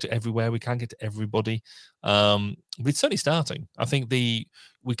can't get to everywhere. We can't get to everybody. But it's certainly starting. I think we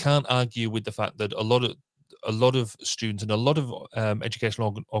can't argue with the fact that a lot of students and a lot of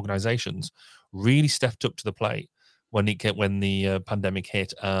educational organizations really stepped up to the plate when the pandemic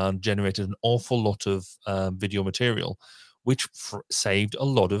hit, and generated an awful lot of video material, which saved a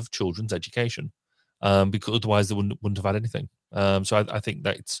lot of children's education, because otherwise they wouldn't have had anything. So I think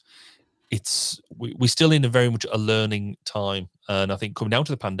that we're still in a very much a learning time, and I think coming out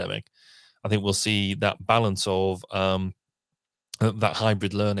of the pandemic, I think we'll see that balance of that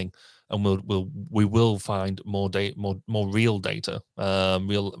hybrid learning, and we will find more real data,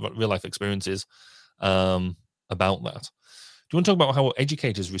 real life experiences about that. Do you want to talk about how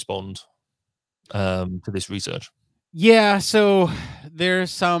educators respond to this research? Yeah, so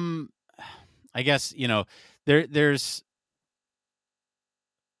there's some, I guess, there's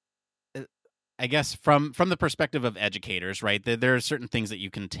I guess from the perspective of educators, right? There are certain things that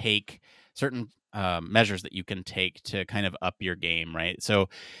you can take, certain measures that you can take to kind of up your game, right? So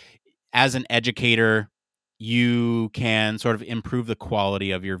as an educator, you can sort of improve the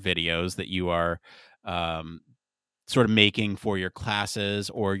quality of your videos that you are sort of making for your classes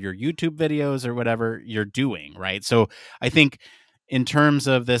or your YouTube videos or whatever you're doing, right? So I think in terms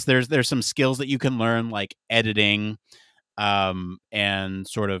of this, there's some skills that you can learn, like editing, and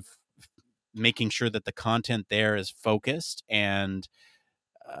sort of making sure that the content there is focused and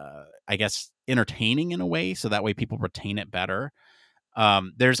I guess entertaining in a way, so that way people retain it better.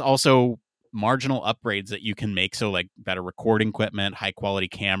 There's also marginal upgrades that you can make, so like better recording equipment, high quality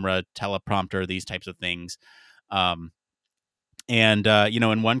camera, teleprompter, these types of things. And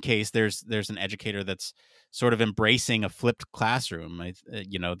in one case, there's an educator that's sort of embracing a flipped classroom.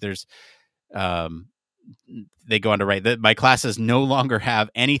 There's they go on to write that my classes no longer have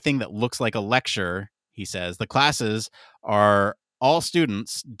anything that looks like a lecture. He says the classes are all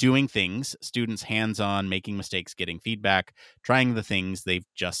students doing things, students hands-on, making mistakes, getting feedback, trying the things they've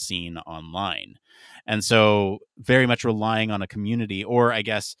just seen online. And so very much relying on a community, or I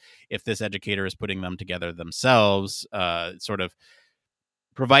guess if this educator is putting them together themselves, sort of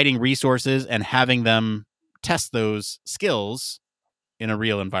providing resources and having them test those skills in a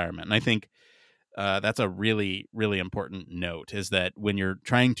real environment. And I think that's a really, really important note, is that when you're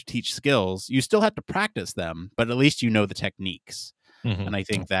trying to teach skills, you still have to practice them, but at least you know the techniques. Mm-hmm. And I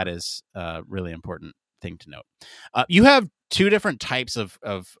think that is a really important thing to note. You have two different types of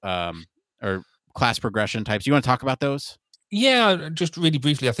or class progression types. You want to talk about those? Yeah, just really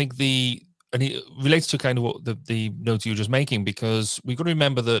briefly. I think and it relates to kind of what the notes you were just making, because we've got to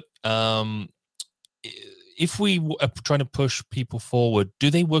remember that if we are trying to push people forward, do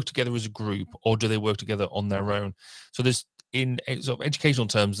they work together as a group or do they work together on their own? So there's, in sort of educational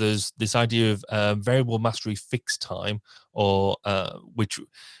terms, there's this idea of variable mastery fixed time, or which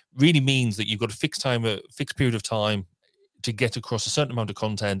really means that you've got a fixed period of time to get across a certain amount of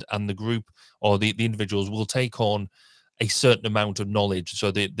content, and the group or the individuals will take on a certain amount of knowledge.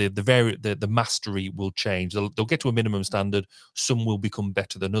 So the mastery will change. They'll get to a minimum standard. Some will become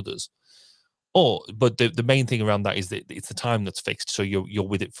better than others. But the main thing around that is that it's the time that's fixed. So you're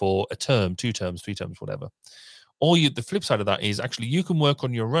with it for a term, 2 terms, 3 terms, whatever. Or the flip side of that is actually you can work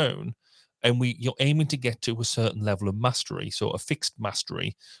on your own, and you're aiming to get to a certain level of mastery, so a fixed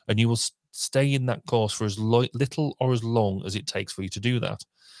mastery, and you will stay in that course for as little or as long as it takes for you to do that.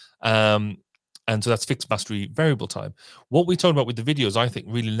 And so that's fixed mastery variable time. What we talked about with the videos, I think,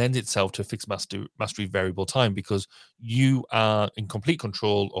 really lends itself to a fixed mastery variable time, because you are in complete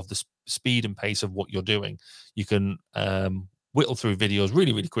control of the speed and pace of what you're doing. You can whittle through videos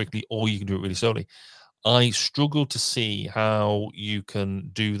really, really quickly, or you can do it really slowly. I struggle to see how you can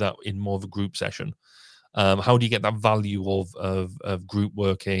do that in more of a group session. How do you get that value of group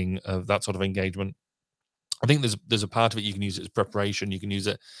working, of that sort of engagement? I think there's a part of it you can use it as preparation, you can use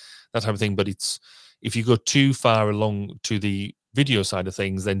it that type of thing. But it's, if you go too far along to the video side of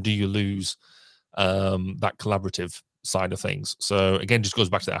things, then do you lose that collaborative side of things? So again, just goes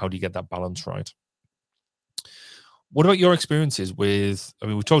back to that. How do you get that balance right? What about your experiences with? I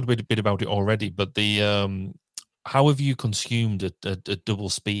mean, we talked a bit about it already, but how have you consumed at double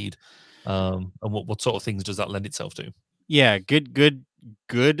speed, and what sort of things does that lend itself to? Yeah, good.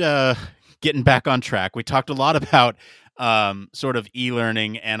 Getting back on track. We talked a lot about sort of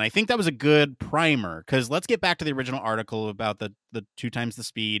e-learning, and I think that was a good primer, because let's get back to the original article about the 2 times the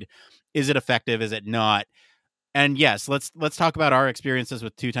speed. Is it effective? Is it not? And yes, let's talk about our experiences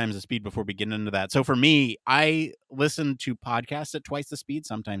with 2 times the speed before we get into that. So for me, I listen to podcasts at twice the speed,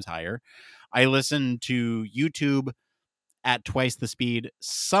 sometimes higher. I listen to YouTube at twice the speed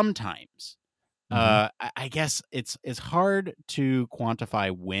sometimes. I guess it's hard to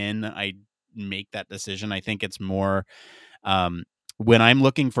quantify when I make that decision. I think it's more when I'm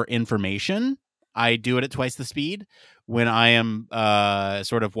looking for information, I do it at twice the speed. When I am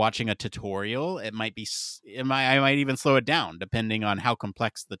sort of watching a tutorial, I might even slow it down depending on how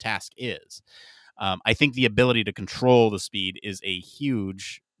complex the task is. I think the ability to control the speed is a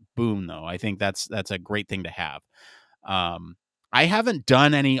huge boom, though. I think that's a great thing to have. I haven't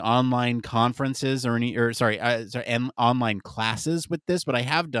done any online conferences or online classes with this, but I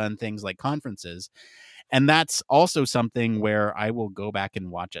have done things like conferences. And that's also something where I will go back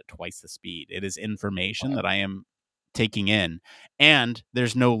and watch at twice the speed. It is information that I am taking in, and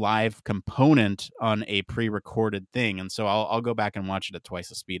there's no live component on a pre-recorded thing. And so I'll go back and watch it at twice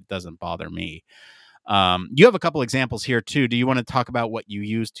the speed. It doesn't bother me. You have a couple examples here too. Do you want to talk about what you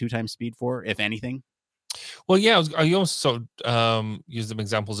use 2 times speed for, if anything? Well, yeah, I also sort of use them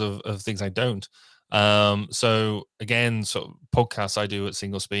examples of things I don't. So again, sort of podcasts I do at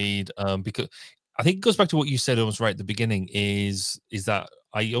single speed, because I think it goes back to what you said almost right at the beginning, is that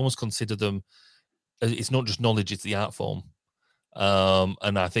I almost consider them, it's not just knowledge, it's the art form.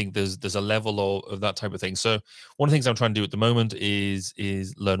 And I think there's a level of that type of thing. So one of the things I'm trying to do at the moment is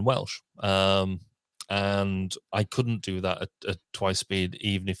learn Welsh. And I couldn't do that at twice speed,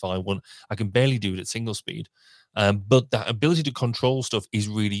 even if I want. I can barely do it at single speed. But that ability to control stuff is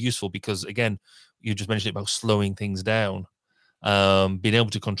really useful, because again, you just mentioned about slowing things down. Being able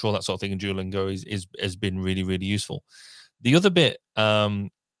to control that sort of thing in Duolingo has been really, really useful. The other bit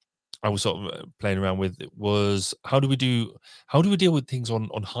I was sort of playing around with was, how do we deal with things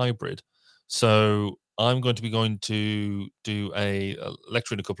on hybrid? So I'm going to do a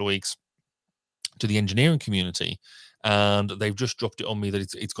lecture in a couple of weeks to the engineering community, and they've just dropped it on me that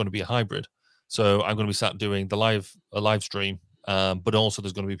it's going to be a hybrid. So I'm going to be sat doing a live stream, but also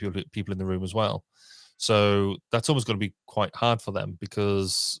there's going to be people in the room as well. So that's almost going to be quite hard for them,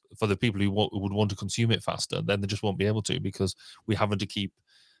 because for the people who would want to consume it faster, then they just won't be able to, because we having to keep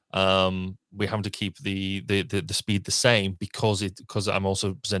the speed the same, because I'm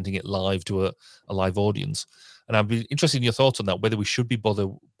also presenting it live to a live audience. And I'd be interested in your thoughts on that, whether we should be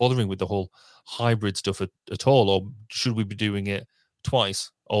bothering with the whole hybrid stuff at all, or should we be doing it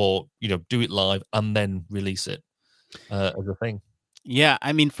twice, or do it live and then release it as a thing. Yeah,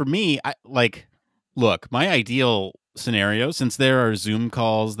 I mean, for me, look, my ideal scenario, since there are Zoom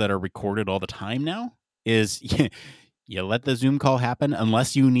calls that are recorded all the time now, is you let the Zoom call happen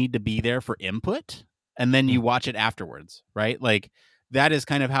unless you need to be there for input, and then you watch it afterwards, right? Like, that is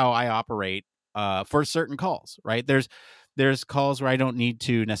kind of how I operate for certain calls, right? there's calls where I don't need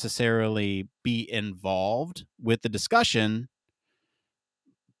to necessarily be involved with the discussion,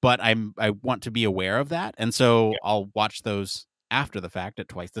 but I want to be aware of that. And so I'll watch those after the fact at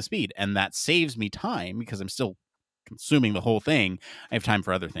twice the speed. And that saves me time because I'm still consuming the whole thing. I have time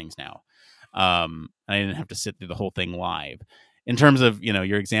for other things now. I didn't have to sit through the whole thing live. In terms of,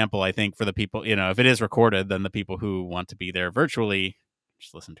 your example, I think for the people, if it is recorded, then the people who want to be there virtually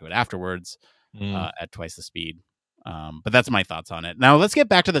just listen to it afterwards at twice the speed. But that's my thoughts on it. Now let's get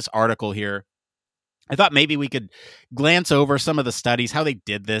back to this article here. I thought maybe we could glance over some of the studies, how they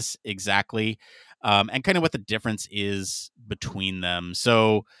did this exactly, and kind of what the difference is between them.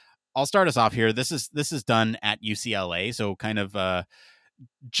 So I'll start us off here. This is done at UCLA, so kind of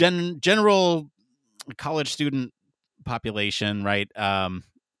general college student population, right?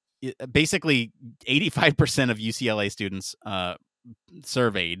 Basically, 85% of UCLA students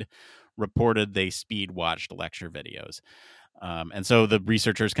surveyed reported they speed watched lecture videos. And so the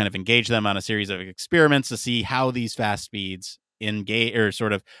researchers kind of engaged them on a series of experiments to see how these fast speeds engage or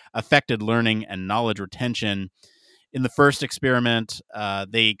sort of affected learning and knowledge retention. In the first experiment,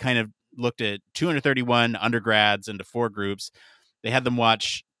 they kind of looked at 231 undergrads into 4 groups. They had them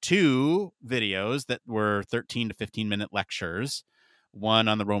watch 2 videos that were 13 to 15-minute lectures, one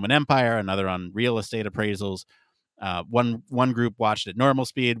on the Roman Empire, another on real estate appraisals. One group watched at normal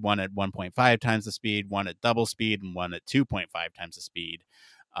speed, one at 1.5 times the speed, one at double speed, and one at 2.5 times the speed.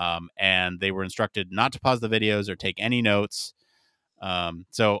 And they were instructed not to pause the videos or take any notes.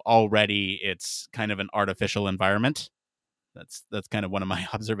 So already it's kind of an artificial environment. That's kind of one of my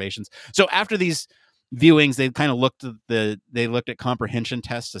observations. So after these viewings, they kind of looked at comprehension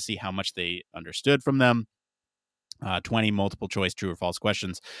tests to see how much they understood from them. 20 multiple choice true or false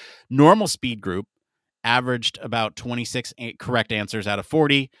questions. Normal speed group averaged about 26 correct answers out of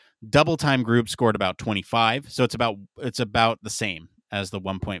 40. Double time group scored about 25. So it's about the same as the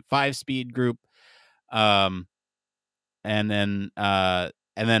 1.5 speed group. And then for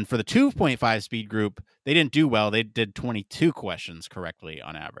the 2.5 speed group, they didn't do well. They did 22 questions correctly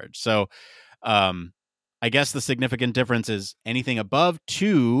on average. So I guess the significant difference is anything above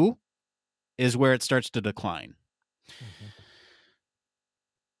 2 is where it starts to decline. Mm-hmm.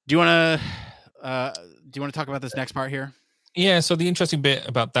 Do you want to talk about this next part here? Yeah, so the interesting bit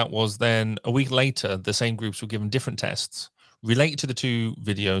about that was then a week later, the same groups were given different tests related to the 2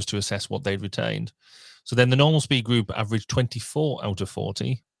 videos to assess what they'd retained. So then the normal speed group averaged 24 out of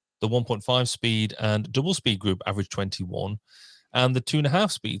 40. The 1.5 speed and double speed group averaged 21. And the 2.5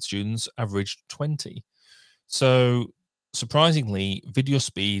 speed students averaged 20. So surprisingly, video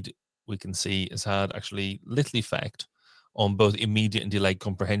speed, we can see, has had actually little effect on both immediate and delayed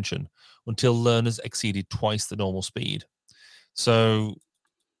comprehension until learners exceeded twice the normal speed. So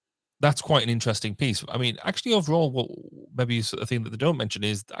that's quite an interesting piece. I mean, actually, overall, what maybe a thing that they don't mention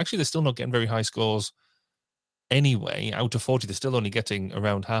is actually they're still not getting very high scores anyway. Out of 40, they're still only getting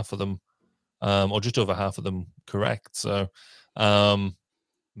around half of them, or just over half of them correct. So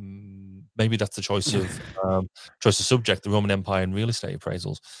maybe that's the choice of subject, the Roman Empire and real estate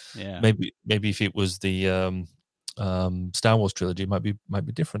appraisals. Yeah. Maybe if it was the Star Wars trilogy, it might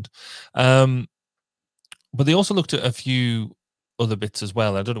be different. But they also looked at a few other bits as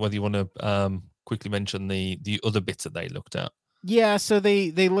well. I don't know whether you want to quickly mention the other bits that they looked at. Yeah, so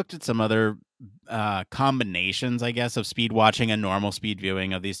they looked at some other combinations, I guess, of speed watching and normal speed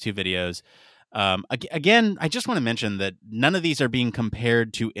viewing of these 2 videos. Again, I just want to mention that none of these are being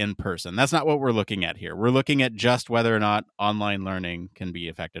compared to in person. That's not what we're looking at here. We're looking at just whether or not online learning can be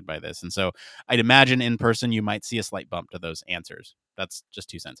affected by this. And so I'd imagine in person, you might see a slight bump to those answers. That's just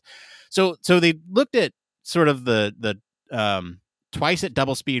 2 cents. So they looked at sort of the twice at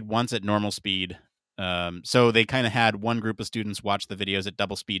double speed, once at normal speed. So they kind of had one group of students watch the videos at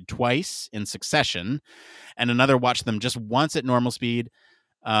double speed twice in succession, and another watch them just once at normal speed.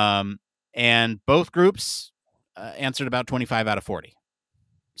 And both groups answered about 25 out of 40.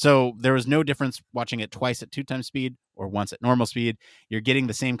 So there was no difference watching it twice at 2 times speed or once at normal speed. You're getting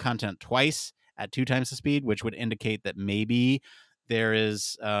the same content twice at 2 times the speed, which would indicate that maybe there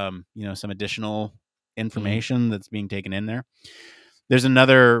is, some additional information that's being taken in there. There's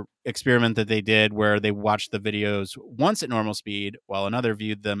another experiment that they did where they watched the videos once at normal speed while another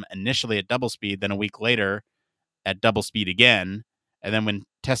viewed them initially at double speed, then a week later at double speed again. And then when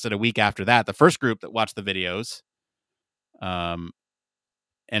tested a week after that, the first group that watched the videos, and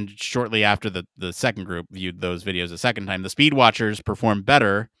shortly after the second group viewed those videos a second time, the speed watchers performed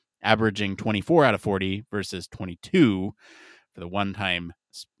better, averaging 24 out of 40 versus 22 for the one-time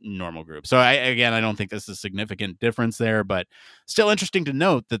normal group. So I don't think this is a significant difference there, but still interesting to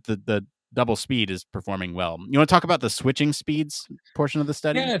note that the double speed is performing well. You want to talk about the switching speeds portion of the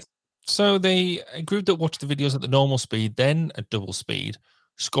study? Yeah. So a group that watched the videos at the normal speed, then at double speed,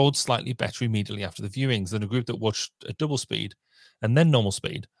 scored slightly better immediately after the viewings than a group that watched at double speed and then normal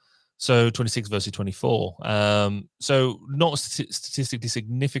speed. So 26 versus 24. So not statistically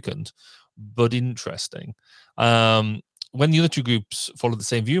significant, but interesting. When the other two groups followed the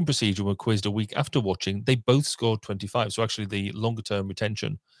same viewing procedure and were quizzed a week after watching, they both scored 25. So actually the longer term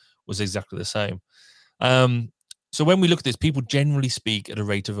retention was exactly the same. So when we look at this, people generally speak at a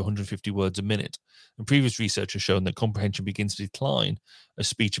rate of 150 words a minute. And previous research has shown that comprehension begins to decline as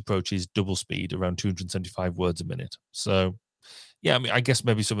speech approaches double speed, around 275 words a minute. So, yeah, I mean, I guess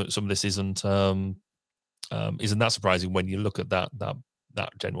maybe some of this isn't that surprising when you look at that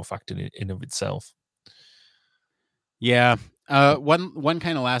general fact in of itself. Yeah. One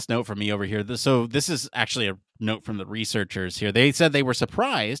kind of last note from me over here. So this is actually a note from the researchers here. They said they were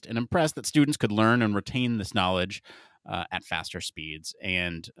surprised and impressed that students could learn and retain this knowledge at faster speeds.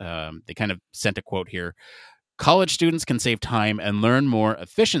 And they kind of sent a quote here. College students can save time and learn more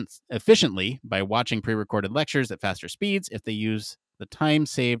efficiently by watching pre-recorded lectures at faster speeds if they use the time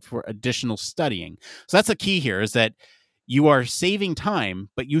saved for additional studying. So that's the key here, is that you are saving time,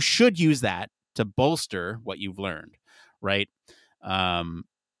 but you should use that to bolster what you've learned, right?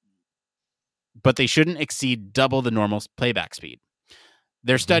 But they shouldn't exceed double the normal playback speed.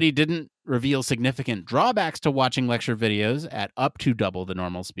 Their study didn't reveal significant drawbacks to watching lecture videos at up to double the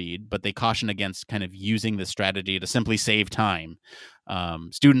normal speed, but they caution against kind of using this strategy to simply save time.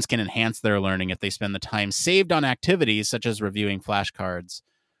 Students can enhance their learning if they spend the time saved on activities such as reviewing flashcards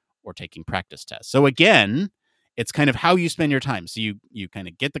or taking practice tests. So again, it's kind of how you spend your time. So you kind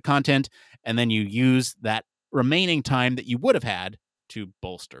of get the content, and then you use that remaining time that you would have had to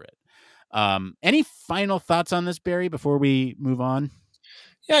bolster it. Any final thoughts on this, Barry, before we move on?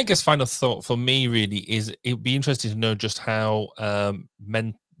 Yeah, I guess final thought for me really is it would be interesting to know just how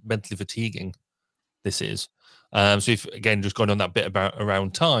mentally fatiguing this is. So if, again, just going on that bit about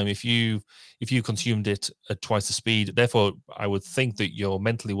around time, if you consumed it at twice the speed, therefore I would think that you're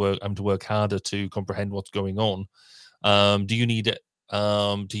mentally having to work harder to comprehend what's going on. Do you need it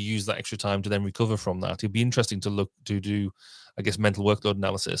to use that extra time to then recover from that? It'd be interesting to do, I guess, mental workload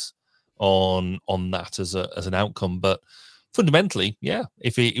analysis on that as an outcome. But fundamentally, yeah,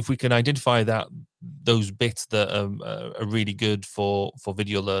 if we can identify those bits that are really good for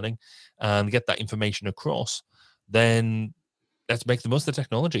video learning and get that information across, then let's make the most of the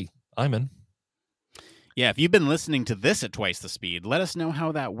technology. I'm in. Yeah, if you've been listening to this at twice the speed, let us know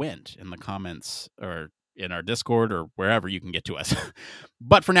how that went in the comments or in our Discord or wherever you can get to us.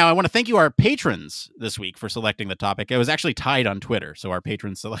 But for now, I want to thank you, our patrons, this week for selecting the topic. It was actually tied on Twitter, so our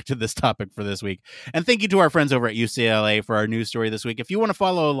patrons selected this topic for this week. And thank you to our friends over at UCLA for our news story this week. If you want to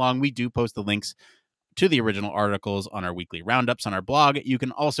follow along, we do post the links to the original articles on our weekly roundups on our blog. You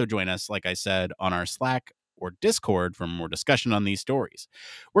can also join us, like I said, on our Slack or Discord for more discussion on these stories.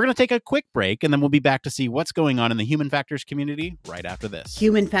 We're going to take a quick break, and then we'll be back to see what's going on in the Human Factors community right after this.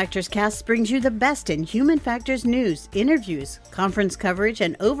 Human Factors Cast brings you the best in human factors news, interviews, conference coverage,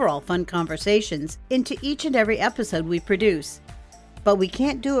 and overall fun conversations into each and every episode we produce. But we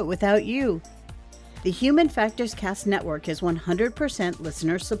can't do it without you. The Human Factors Cast network is 100%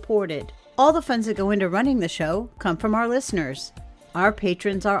 listener supported. All the funds that go into running the show come from our listeners. Our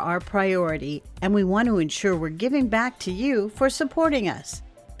patrons are our priority, and we want to ensure we're giving back to you for supporting us.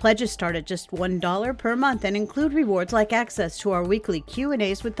 Pledges start at just $1 per month and include rewards like access to our weekly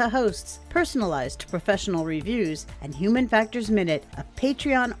Q&As with the hosts, personalized professional reviews, and Human Factors Minute, a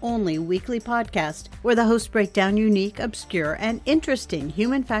Patreon-only weekly podcast where the hosts break down unique, obscure, and interesting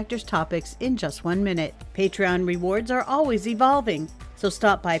human factors topics in just 1 minute. Patreon rewards are always evolving, so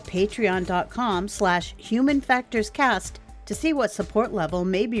stop by patreon.com/humanfactorscast to see what support level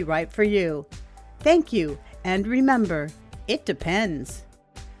may be right for you. Thank you, and remember, it depends.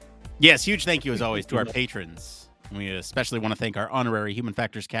 Yes, huge thank you as always to our patrons. We especially want to thank our honorary Human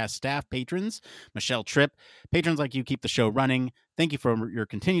Factors Cast staff patrons, Michelle Tripp. Patrons like you keep the show running. Thank you for your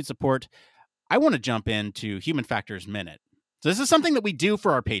continued support. I want to jump into Human Factors Minute. So this is something that we do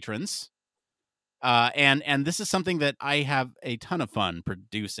for our patrons. And this is something that I have a ton of fun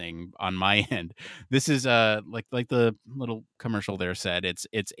producing on my end. This is like the little commercial there said, it's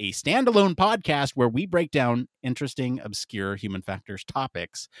a standalone podcast where we break down interesting, obscure human factors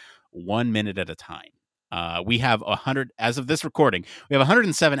topics 1 minute at a time. We have 100 as of this recording. We have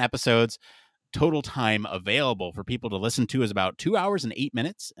 107 episodes. Total time available for people to listen to is about 2 hours and 8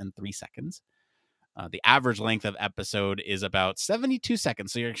 minutes and 3 seconds. The average length of episode is about 72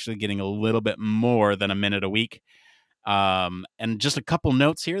 seconds, so you're actually getting a little bit more than a minute a week. And just a couple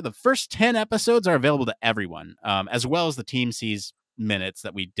notes here. The first 10 episodes are available to everyone, as well as the Team Seas minutes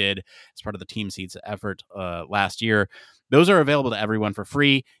that we did as part of the Team Seas effort last year. Those are available to everyone for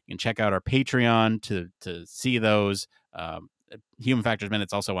free. You can check out our Patreon to see those. Human Factors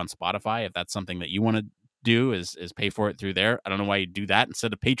Minutes also on Spotify, if that's something that you want to do, is pay for it through there. I don't know why you do that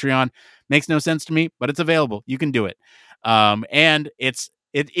instead of Patreon. Makes no sense to me, but it's available. You can do it. And it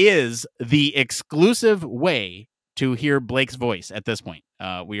is the exclusive way to hear Blake's voice at this point.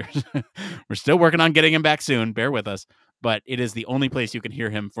 We're still working on getting him back soon. Bear with us. But it is the only place you can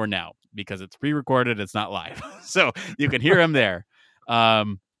hear him for now because it's pre-recorded. It's not live. So you can hear him there.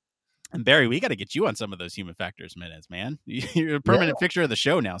 And Barry, we got to get you on some of those Human Factors minutes, man. You're a permanent fixture of the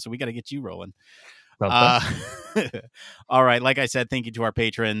show now, so we got to get you rolling. All right. Like I said, thank you to our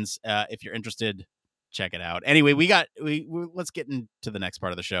patrons. If you're interested, check it out. Anyway, let's get into the next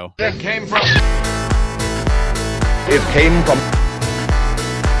part of the show. It came from.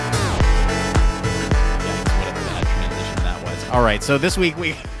 Yikes, what a bad transition that was. All right, so this week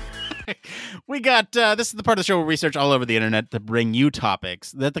we got this is the part of the show where we research all over the internet to bring you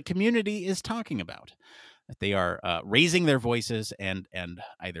topics that the community is talking about, that they are raising their voices and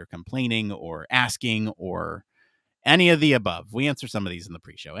either complaining or asking or any of the above. We answer some of these in the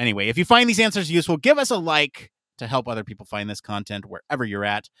pre-show. Anyway, if you find these answers useful, give us a like to help other people find this content wherever you're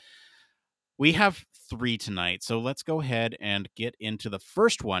at. We have 3 tonight, so let's go ahead and get into the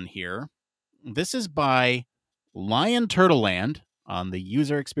first one here. This is by Lion Turtle Land on the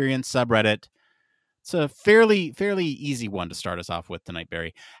user experience subreddit. It's a fairly easy one to start us off with tonight,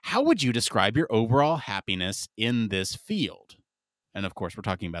 Barry. How would you describe your overall happiness in this field? And of course, we're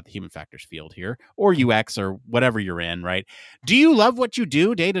talking about the human factors field here, or UX, or whatever you're in, right? Do you love what you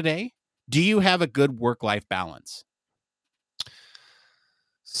do day to day? Do you have a good work-life balance?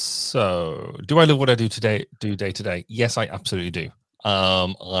 So, do I love what I do day to day? Yes, I absolutely do.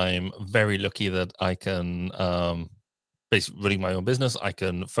 I'm very lucky that I can, basically running my own business, I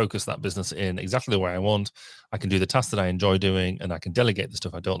can focus that business in exactly the way I want. I can do the tasks that I enjoy doing, and I can delegate the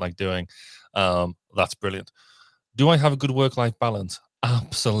stuff I don't like doing. That's brilliant. Do I have a good work-life balance?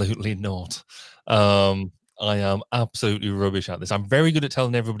 Absolutely not. I am absolutely rubbish at this. I'm very good at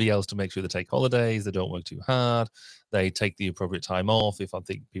telling everybody else to make sure they take holidays, they don't work too hard, they take the appropriate time off if I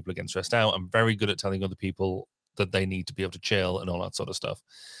think people are getting stressed out. I'm very good at telling other people that they need to be able to chill and all that sort of stuff.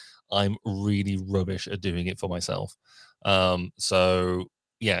 I'm really rubbish at doing it for myself. So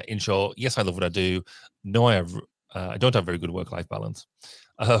yeah, in short, yes, I love what I do. No, I don't have very good work-life balance.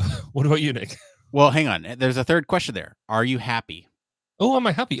 What about you, Nick? Well, hang on. There's a third question there. Are you happy? Oh, am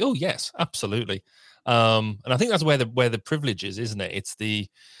I happy? Oh, yes, absolutely. And I think that's where the privilege is, isn't it? It's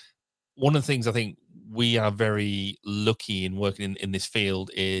one of the things I think we are very lucky in working in this field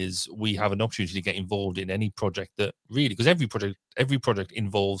is we have an opportunity to get involved in any project that really, because every project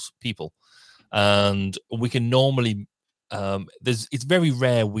involves people, and we can normally it's very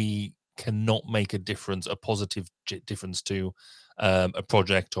rare we cannot make a positive difference to a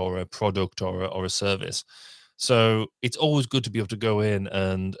project or a product or a service. So it's always good to be able to go in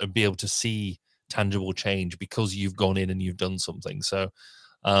and be able to see tangible change because you've gone in and you've done something. So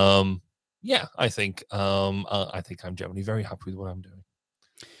yeah, I think I'm generally very happy with what I'm doing.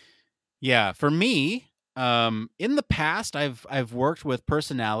 Yeah, for me, in the past, I've worked with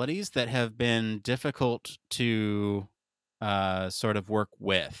personalities that have been difficult to sort of work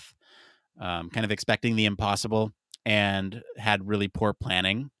with, kind of expecting the impossible and had really poor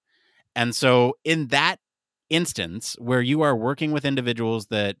planning. And so in that instance where you are working with individuals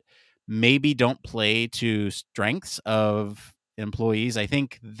that maybe don't play to strengths of employees, I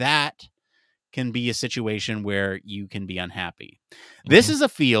think that can be a situation where you can be unhappy. This is a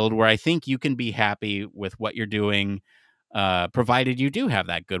field where I think you can be happy with what you're doing, provided you do have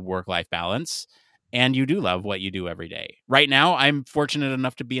that good work-life balance and you do love what you do every day. Right now, I'm fortunate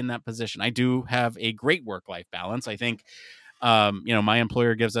enough to be in that position. I do have a great work-life balance. I think, my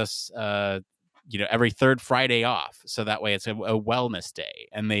employer gives us, every third Friday off. So that way it's a wellness day,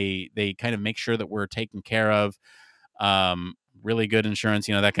 and they kind of make sure that we're taken care of. Really good insurance,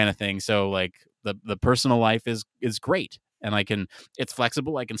 that kind of thing. So like the personal life is great, and it's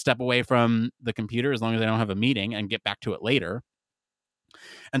flexible. I can step away from the computer as long as I don't have a meeting and get back to it later.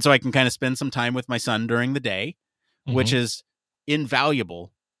 And so I can kind of spend some time with my son during the day, which is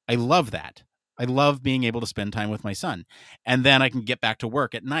invaluable. I love that. I love being able to spend time with my son. And then I can get back to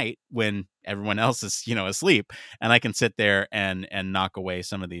work at night when everyone else is, asleep, and I can sit there and knock away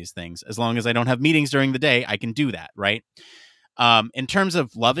some of these things. As long as I don't have meetings during the day, I can do that, right? In terms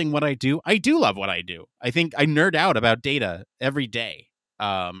of loving what I do love what I do. I think I nerd out about data every day.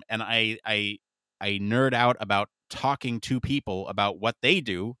 And I nerd out about talking to people about what they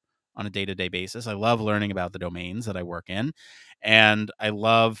do on a day-to-day basis. I love learning about the domains that I work in, and I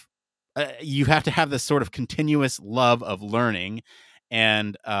love you have to have this sort of continuous love of learning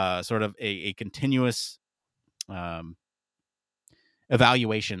and sort of a continuous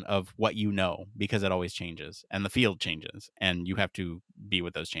evaluation of what you know, because it always changes and the field changes and you have to be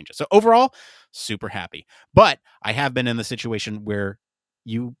with those changes. So overall, super happy. But I have been in the situation where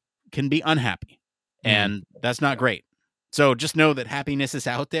you can be unhappy, and that's not great. So just know that happiness is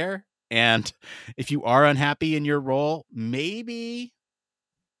out there. And if you are unhappy in your role, maybe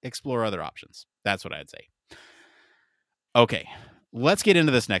explore other options. That's what I'd say. Okay, let's get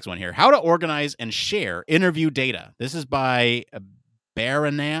into this next one here. How to organize and share interview data. This is by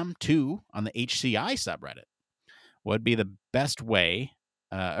Baranam2 on the HCI subreddit. What would be the best way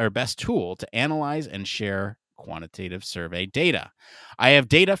or best tool to analyze and share quantitative survey data? I have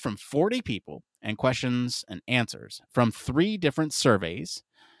data from 40 people and questions and answers from 3 different surveys.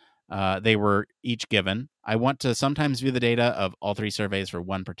 They were each given. I want to sometimes view the data of all 3 surveys for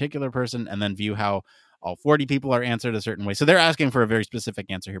one particular person and then view how all 40 people are answered a certain way. So they're asking for a very specific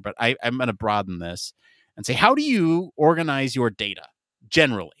answer here, but I'm going to broaden this and say, how do you organize your data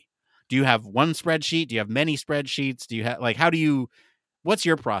generally? Do you have one spreadsheet? Do you have many spreadsheets? Do you have what's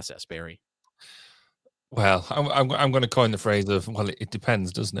your process, Barry? Well, I'm going to coin the phrase of, well, it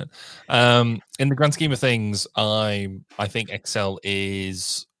depends, doesn't it? In the grand scheme of things, I think Excel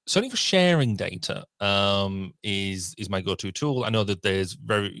is, certainly for sharing data, is my go-to tool. I know that there's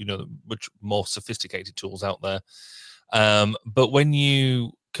much more sophisticated tools out there, but when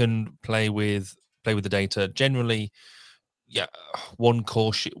you can play with the data, generally, one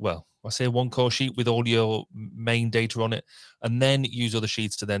core sheet. Well, I say one core sheet with all your main data on it, and then use other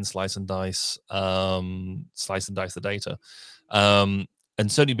sheets to then slice and dice the data. And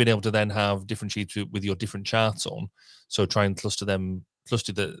certainly being able to then have different sheets with your different charts on. So try and cluster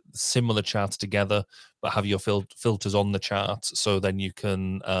the similar charts together, but have your filters on the charts. So then you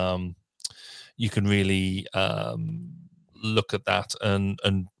can really look at that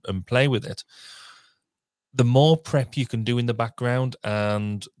and play with it. The more prep you can do in the background,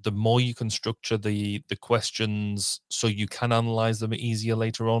 and the more you can structure the questions so you can analyze them easier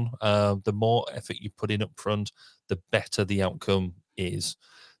later on, the more effort you put in up front, the better the outcome is.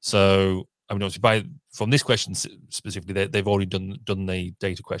 So, I mean, obviously, from this question specifically, they've already done the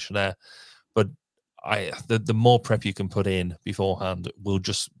data questionnaire, but the more prep you can put in beforehand will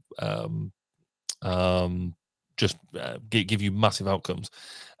just give you massive outcomes.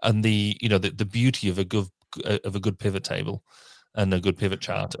 And the beauty of a good pivot table and a good pivot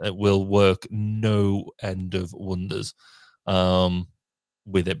chart, it will work no end of wonders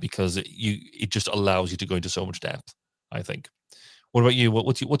with it, because it just allows you to go into so much depth, I think. What about you?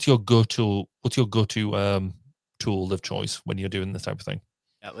 What's your go-to tool of choice when you're doing this type of thing?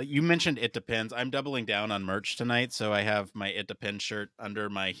 Yeah, you mentioned it depends. I'm doubling down on merch tonight, so I have my It Depends shirt under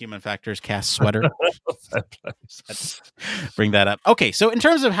my Human Factors cast sweater. Bring that up. Okay, so in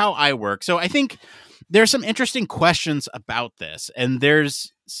terms of how I work, so I think there's some interesting questions about this, and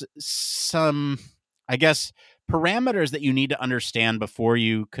there's some, I guess, parameters that you need to understand before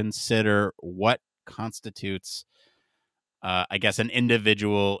you consider what constitutes I guess an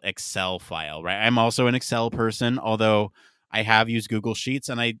individual Excel file, right? I'm also an Excel person, although I have used Google Sheets,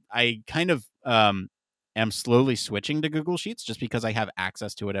 and I kind of am slowly switching to Google Sheets just because I have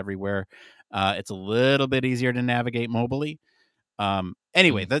access to it everywhere. It's a little bit easier to navigate mobilely.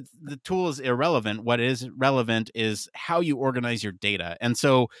 Anyway, the tool is irrelevant. What is relevant is how you organize your data. And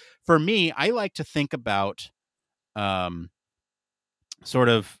so for me, I like to think about sort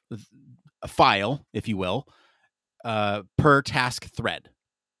of a file, if you will, per task thread.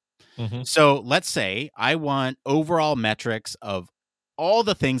 Mm-hmm. So let's say I want overall metrics of all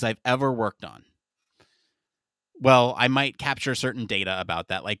the things I've ever worked on. Well, I might capture certain data about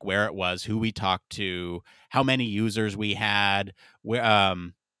that, like where it was, who we talked to, how many users we had, where I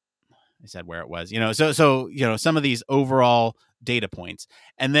said where it was, so some of these overall data points.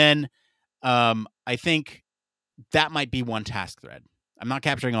 And then I think that might be one task thread. I'm not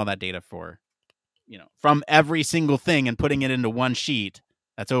capturing all that data from every single thing and putting it into one sheet.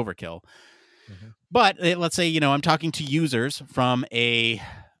 That's overkill. Mm-hmm. But let's say, I'm talking to users from a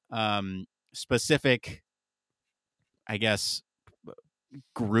specific, I guess,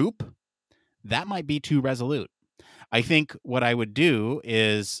 group. That might be too resolute. I think what I would do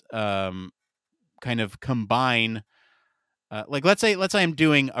is kind of combine, let's say I'm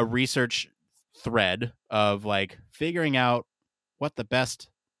doing a research thread of like figuring out what the best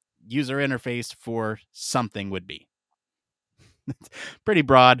user interface for something would be. Pretty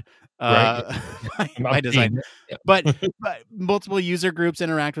broad. Right. by design. But multiple user groups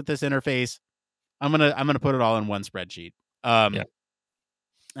interact with this interface. I'm gonna put it all in one spreadsheet. Yeah.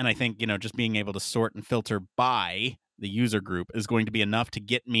 And I think, just being able to sort and filter by the user group is going to be enough to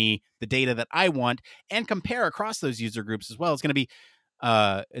get me the data that I want and compare across those user groups as well. It's going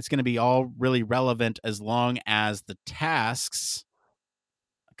to be all really relevant as long as the tasks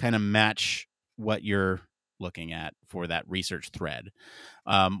kind of match what you're looking at for that research thread.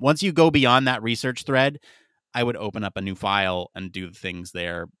 Once you go beyond that research thread, I would open up a new file and do things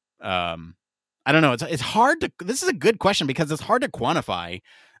there. I don't know. It's hard to. This is a good question because it's hard to quantify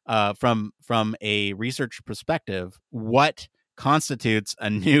from a research perspective what constitutes a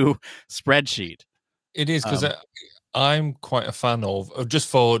new spreadsheet. It is because I'm quite a fan of just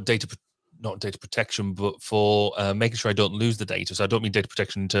for not data protection, but for making sure I don't lose the data. So I don't mean data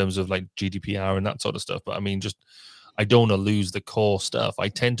protection in terms of like GDPR and that sort of stuff, but I mean just I don't want to lose the core stuff. I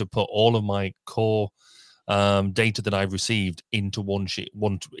tend to put all of my core data that I've received into one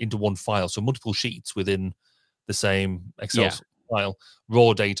file, so multiple sheets within the same Excel file,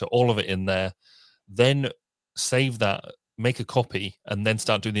 raw data, all of it in there. Then save that, make a copy, and then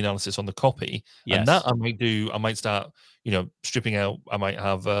start doing the analysis on the copy. Yes. And that I might start, stripping out. I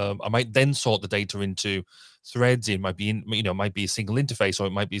might then sort the data into threads. It might be might be a single interface, or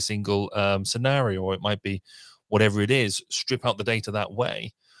it might be a single scenario, or it might be whatever it is. Strip out the data that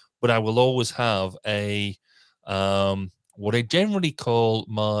way. But I will always have a what I generally call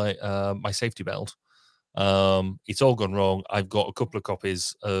my my safety belt. It's all gone wrong. I've got a couple of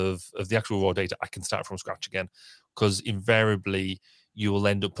copies of the actual raw data. I can start from scratch again, because invariably you will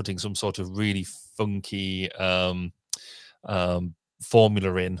end up putting some sort of really funky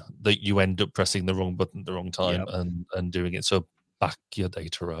formula in that you end up pressing the wrong button at the wrong time and doing it. So back your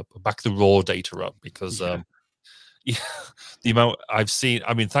data up, back the raw data up, because the amount I've seen,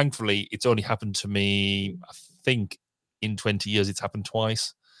 I mean, thankfully it's only happened to me, I think in 20 years it's happened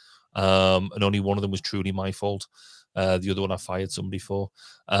twice. And only one of them was truly my fault. The other one I fired somebody for.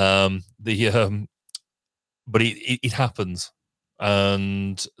 But it happens,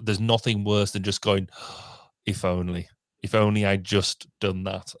 and there's nothing worse than just going, if only I'd just done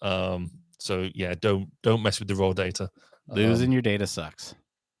that. So yeah, don't mess with the raw data. Losing your data sucks.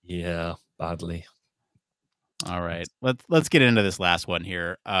 Yeah, badly. All right, let's get into this last one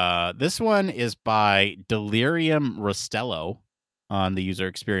here. This one is by Delirium Rostello on the user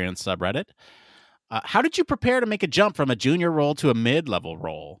experience subreddit. How did you prepare to make a jump from a junior role to a mid-level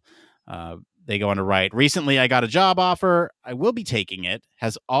role? They go on to write, recently I got a job offer. I will be taking it.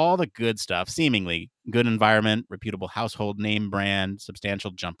 Has all the good stuff, seemingly. Good environment, reputable household name brand,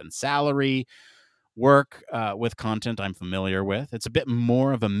 substantial jump in salary, work with content I'm familiar with. It's a bit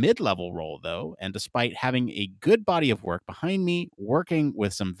more of a mid-level role, though, and despite having a good body of work behind me, working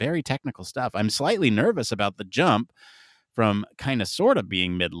with some very technical stuff, I'm slightly nervous about the jump from kind of sort of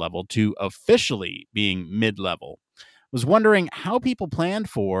being mid-level to officially being mid-level. Was wondering how people planned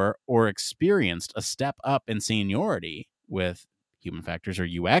for or experienced a step up in seniority with human factors or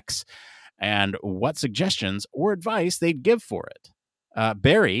UX, and what suggestions or advice they'd give for it.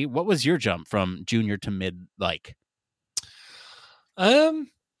 Barry, what was your jump from junior to mid like?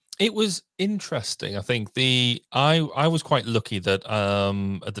 It was interesting. I think I was quite lucky that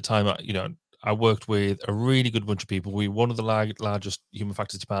at the time, I worked with a really good bunch of people. We were one of the largest human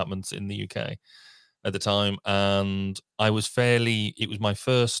factors departments in the UK at the time, and it was my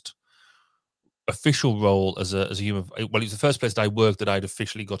first official role as a human. Well, it was the first place that I worked that I'd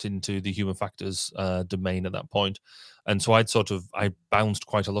officially got into the human factors domain at that point, and so I bounced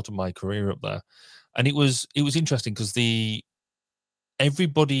quite a lot of my career up there, and it was interesting because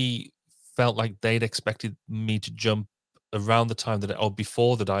everybody felt like they'd expected me to jump around the time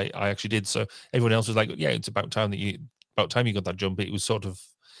before that I actually did. So everyone else was like, yeah, it's about time you got that jump. It was sort of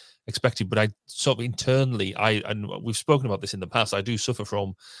expected, but I sort of internally, and we've spoken about this in the past, I do suffer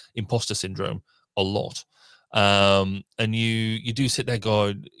from imposter syndrome a lot. And you do sit there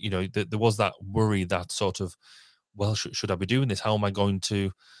going, there was that worry, that sort of, well, should I be doing this? How am I going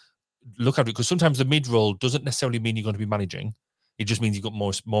to look at it? Because sometimes the mid role doesn't necessarily mean you're going to be managing. It just means you've got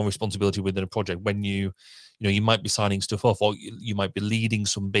more responsibility within a project. When you might be signing stuff off, or you might be leading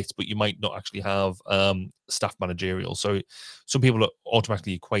some bits, but you might not actually have staff managerial. So some people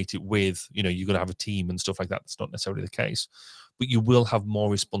automatically equate it with, you're going to have a team and stuff like that. That's not necessarily the case, but you will have more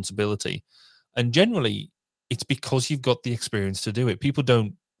responsibility. And generally, it's because you've got the experience to do it. People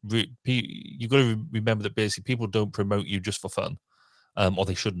don't. You've got to remember that basically people don't promote you just for fun. Or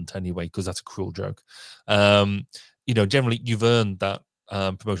they shouldn't anyway, because that's a cruel joke. Generally you've earned that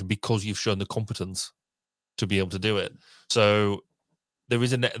promotion because you've shown the competence to be able to do it. So there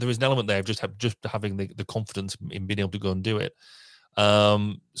is an element there of just having the confidence in being able to go and do it.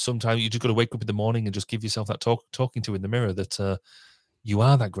 Sometimes you just got to wake up in the morning and just give yourself that talking to in the mirror that you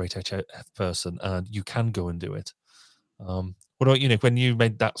are that great HF person and you can go and do it. What about you, Nick? When you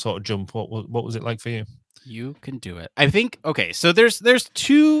made that sort of jump, what was it like for you? You can do it. I think, okay, so there's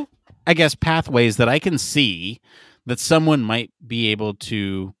two, I guess, pathways that I can see that someone might be able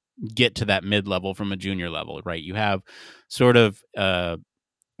to get to that mid-level from a junior level, right? You have sort of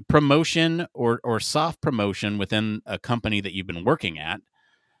promotion or soft promotion within a company that you've been working at,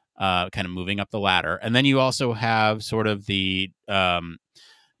 kind of moving up the ladder. And then you also have sort of the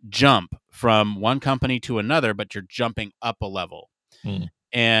jump from one company to another, but you're jumping up a level.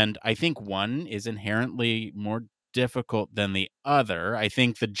 And I think one is inherently more difficult than the other. I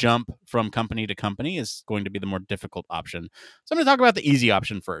think the jump from company to company is going to be the more difficult option. So I'm going to talk about the easy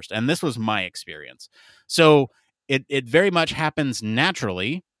option first. And this was my experience. So it very much happens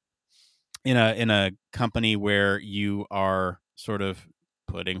naturally in a company where you are sort of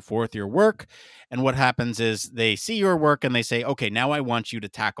putting forth your work. And what happens is they see your work and they say, okay, now I want you to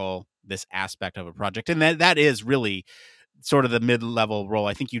tackle this aspect of a project. And that is really sort of the mid-level role.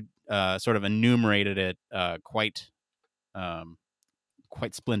 I think you sort of enumerated it quite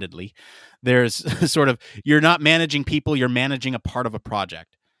splendidly. There's sort of, you're not managing people, you're managing a part of a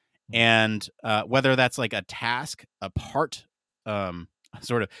project. And whether that's like a task, a part,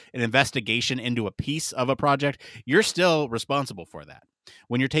 sort of an investigation into a piece of a project, you're still responsible for that.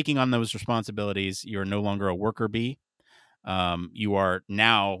 When you're taking on those responsibilities, you're no longer a worker bee. You are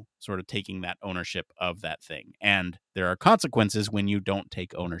now sort of taking that ownership of that thing. And there are consequences when you don't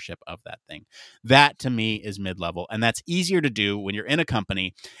take ownership of that thing. That to me is mid-level. And that's easier to do when you're in a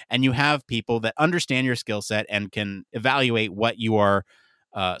company and you have people that understand your skill set and can evaluate what you are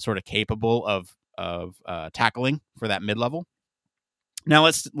sort of capable of tackling for that mid-level. Now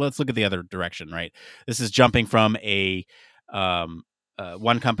let's look at the other direction, right? This is jumping from a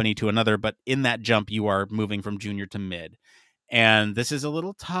one company to another, but in that jump, you are moving from junior to mid. And this is a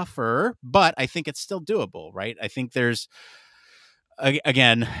little tougher, but I think it's still doable, right? I think there's,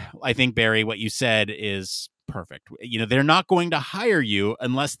 again, I think, Barry, what you said is perfect. You know, they're not going to hire you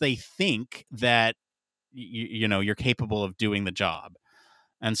unless they think that, you know, you're capable of doing the job.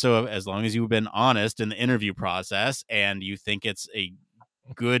 And so as long as you've been honest in the interview process and you think it's a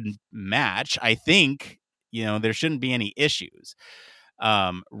good match, I think, you know, there shouldn't be any issues.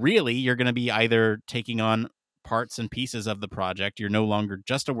 Really, you're going to be either taking on parts and pieces of the project. You're no longer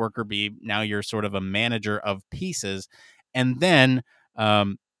just a worker bee. Now you're sort of a manager of pieces. And then,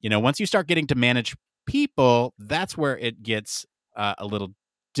 you know, once you start getting to manage people, that's where it gets a little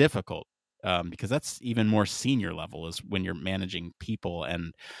difficult. Because that's even more senior level, is when you're managing people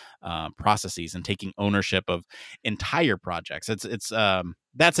and processes and taking ownership of entire projects. It's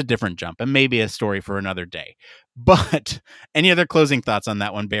that's a different jump and maybe a story for another day. But any other closing thoughts on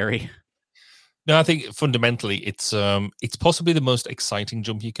that one, Barry? No, I think fundamentally it's possibly the most exciting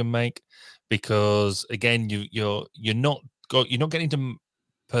jump you can make, because again you're not getting to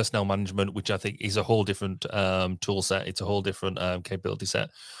personnel management, which I think is a whole different tool set. It's a whole different capability set,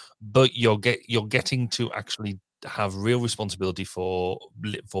 but you're getting to actually have real responsibility for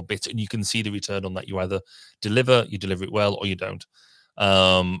bits, and you can see the return on that. You either deliver it well, or you don't,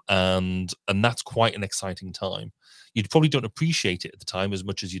 and that's quite an exciting time. You probably don't appreciate it at the time as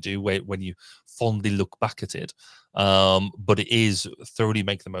much as you do when you fondly look back at it, but it is thoroughly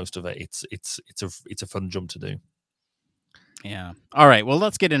make the most of it. It's a fun jump to do. Yeah. All right. Well,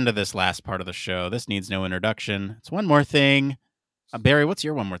 let's get into this last part of the show. This needs no introduction. It's one more thing. Barry, what's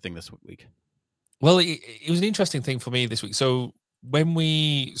your one more thing this week? Well, it was an interesting thing for me this week. So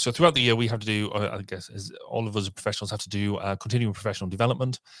throughout the year, we have to do, I guess, as all of us professionals have to do continuing professional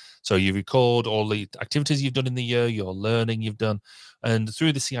development. So you record all the activities you've done in the year, your learning you've done, and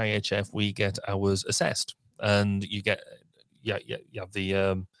through the CIHF, we get ours assessed, and you get, you have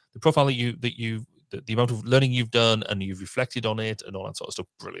the profile the amount of learning you've done, and you've reflected on it, and all that sort of stuff.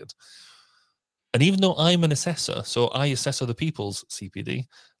 Brilliant. And even though I'm an assessor, so I assess other people's CPD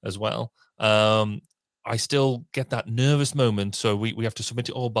as well, I still get that nervous moment. So we have to submit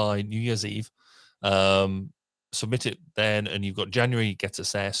it all by New Year's Eve. Submit it then, and you've got January gets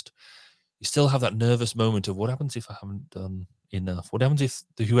assessed. You still have that nervous moment of what happens if I haven't done enough? What happens if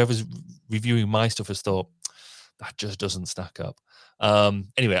whoever's reviewing my stuff has thought, that just doesn't stack up?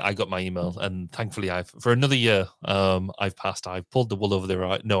 Anyway, I got my email, and thankfully for another year, I've passed. I've pulled the wool over their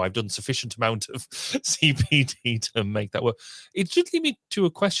eye. No, I've done sufficient amount of CPD to make that work. It should lead me to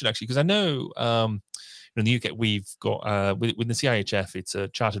a question, actually, because I know in the UK, we've got within the CIHF, it's a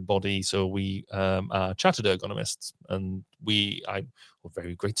chartered body, so we are chartered ergonomists, and a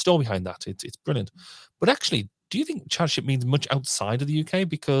very great story behind that. It's brilliant. But actually, do you think chartership means much outside of the UK?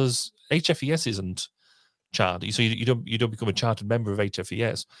 Because HFES isn't chartered, so you don't become a chartered member of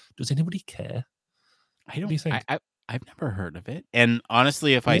HFES. Does anybody care? What do you think? I've never heard of it, and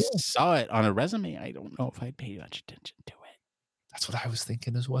honestly, if I Yeah. saw it on a resume, I don't know if I'd pay much attention to it. That's what I was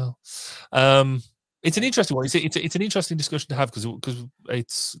thinking as well. It's an interesting one. It's an interesting discussion to have because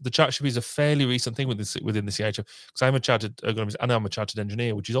it's the chartership is a fairly recent thing within the CIHF. Because I'm a chartered ergonomist and I'm a chartered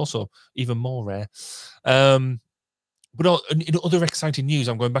engineer, which is also even more rare. But in other exciting news,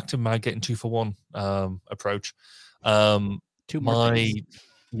 I'm going back to my getting 2 for 1 approach. Two more things.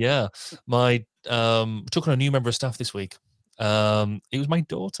 My took on a new member of staff this week. It was my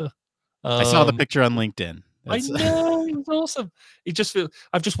daughter. I saw the picture on LinkedIn. I know, it was awesome.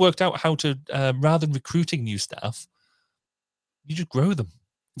 I've just worked out how to rather than recruiting new staff, you just grow them.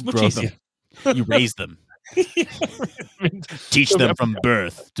 It's much easier. You raise them. Teach them from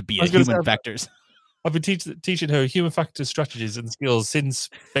birth to be human factors. I've been teaching her human factors strategies and skills since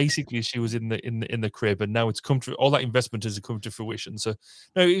basically she was in the crib, and now it's come to all that investment has come to fruition. So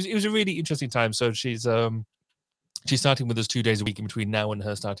no, it was a really interesting time. So she's starting with us 2 days a week in between now and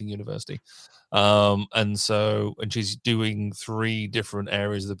her starting university. And she's doing 3 different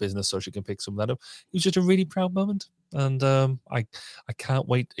areas of the business so she can pick some of that up. It was just a really proud moment. And I can't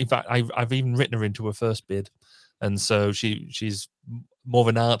wait. In fact, I've even written her into her first bid. And so she's more of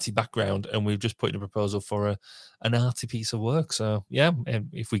an artsy background, and we've just put in a proposal for an artsy piece of work. So yeah,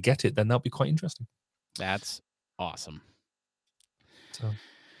 if we get it, then that'll be quite interesting. That's awesome. So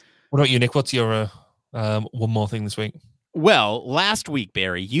what about you, Nick? What's your one more thing this week? Well, last week,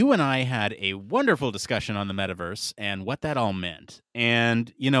 Barry, you and I had a wonderful discussion on the metaverse and what that all meant.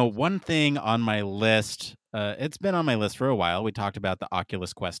 And, one thing on my list, it's been on my list for a while. We talked about the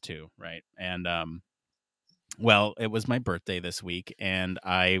Oculus Quest 2, right? And, well, it was my birthday this week, and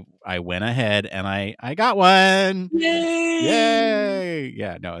I went ahead and I got one. Yay!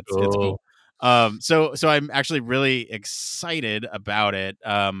 Yeah, no, it's cool. So I'm actually really excited about it.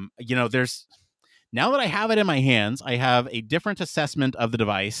 There's now that I have it in my hands, I have a different assessment of the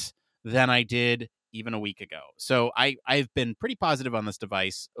device than I did even a week ago. So I've been pretty positive on this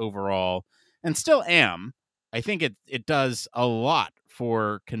device overall, and still am. I think it does a lot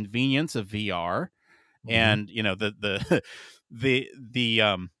for convenience of VR. And the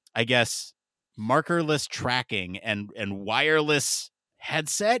I guess markerless tracking and wireless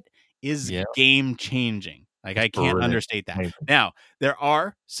headset is game changing. Like, I can't understate that. Amazing. Now, there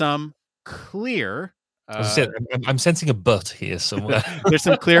are some clear as I said, I'm sensing a but here somewhere. There's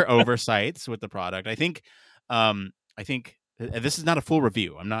some clear oversights with the product. I think this is not a full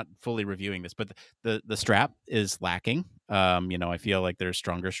review. I'm not fully reviewing this, but the strap is lacking. I feel like there's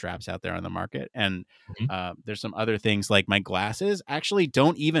stronger straps out there on the market, and there's some other things like my glasses actually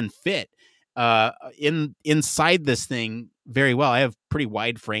don't even fit inside this thing very well. I have pretty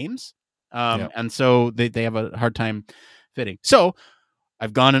wide frames, and so they have a hard time fitting. So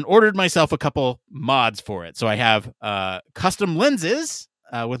I've gone and ordered myself a couple mods for it. So I have custom lenses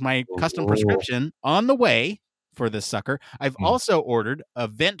with my custom prescription on the way for this sucker. I've also ordered a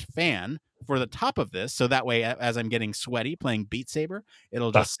vent fan for the top of this, so that way as I'm getting sweaty playing Beat Saber,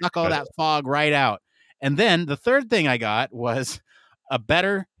 it'll just suck all that fog right out. And then the third thing I got was a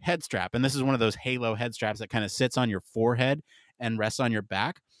better head strap, and this is one of those halo head straps that kind of sits on your forehead and rests on your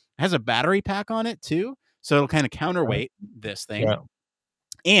back. It has a battery pack on it too, so it'll kind of counterweight this thing.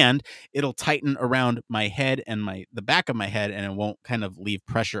 And it'll tighten around my head and the back of my head, and it won't kind of leave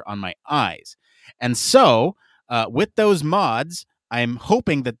pressure on my eyes. And so with those mods, I'm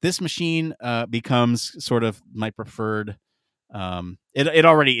hoping that this machine becomes sort of my preferred. It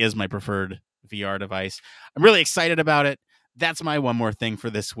already is my preferred VR device. I'm really excited about it. That's my one more thing for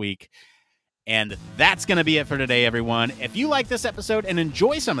this week. And that's going to be it for today, everyone. If you like this episode and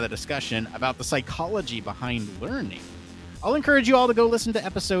enjoy some of the discussion about the psychology behind learning, I'll encourage you all to go listen to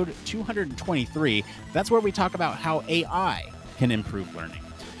episode 223. That's where we talk about how AI can improve learning.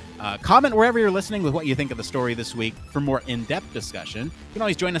 Comment wherever you're listening with what you think of the story this week for more in-depth discussion. You can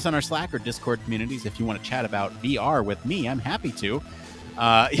always join us on our Slack or Discord communities if you want to chat about VR with me. I'm happy to.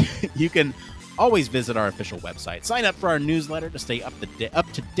 You can always visit our official website. Sign up for our newsletter to stay up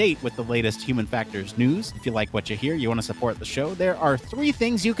to date with the latest human factors news. If you like what you hear, you want to support the show, there are 3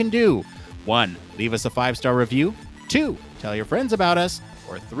 things you can do. 1, leave us a 5-star review. 2, tell your friends about us.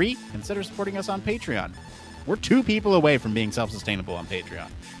 Or 3, consider supporting us on Patreon. We're 2 people away from being self-sustainable on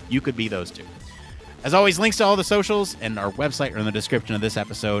Patreon. You could be those 2. As always, links to all the socials and our website are in the description of this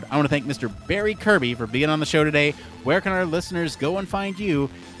episode. I want to thank Mr. Barry Kirby for being on the show today. Where can our listeners go and find you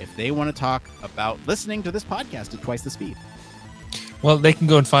if they want to talk about listening to this podcast at twice the speed? Well, they can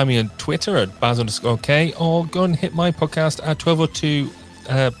go and find me on Twitter at Baz_K, or go and hit my podcast at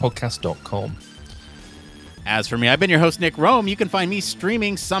 1202podcast.com. As for me, I've been your host, Nick Rome. You can find me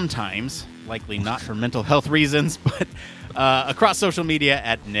streaming sometimes, likely not for mental health reasons, but across social media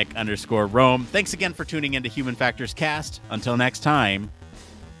at Nick_Rome. Thanks again for tuning into Human Factors Cast. Until next time,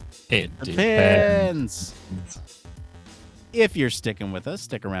 It depends. If you're sticking with us,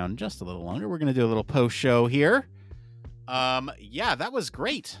 stick around just a little longer. We're going to do a little post show here. Yeah, that was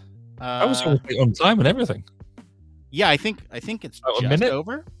great. I was on time and everything. Yeah, I think it's just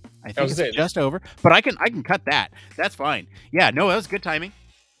over. I think it's just over, but I can cut that. That's fine. Yeah, no, that was good timing.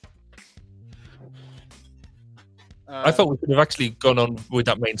 I thought we could have actually gone on with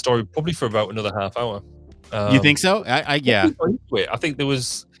that main story probably for about another half hour. You think so? Yeah. I think there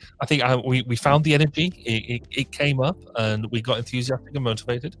was. I think we found the energy. It came up, and we got enthusiastic and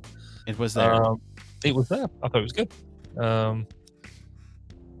motivated. It was there. It was there. I thought it was good.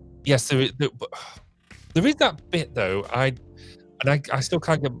 Yes, there is that bit though. I still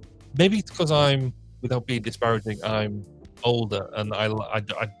can't get. Maybe it's because I'm, without being disparaging, I'm older, and I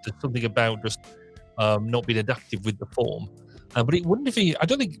there's something about just not being adaptive with the form. But it wouldn't have been. I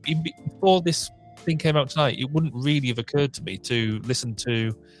don't think before this thing came out tonight, it wouldn't really have occurred to me to listen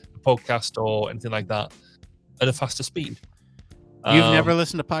to a podcast or anything like that at a faster speed. You've never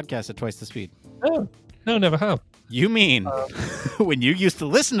listened to podcasts at twice the speed? No, never have. You mean when you used to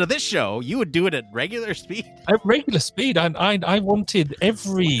listen to this show, you would do it at regular speed? At regular speed, I wanted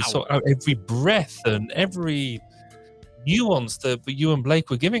every every breath and every nuance that you and Blake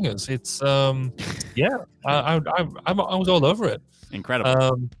were giving us. It's yeah, I was all over it.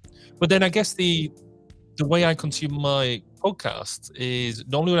 Incredible. But then I guess the way I consume my podcast is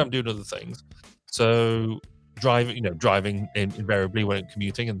normally when I'm doing other things. So driving invariably when I'm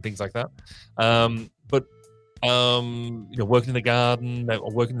commuting and things like that. But working in the garden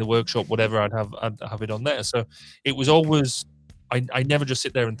or working in the workshop, whatever, I'd have it on there. So it was always, I never just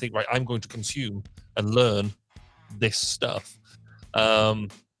sit there and think, right, I'm going to consume and learn this stuff.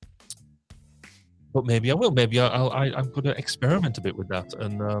 But maybe I will. Maybe I'm going to experiment a bit with that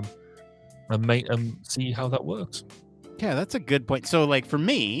and see how that works. Yeah, that's a good point. So, like for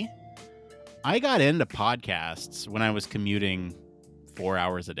me, I got into podcasts when I was commuting 4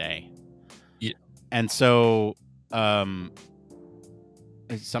 hours a day. Yeah. And so,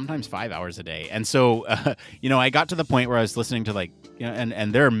 sometimes 5 hours a day. And so, I got to the point where I was listening to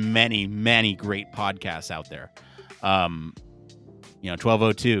and there are many, many great podcasts out there.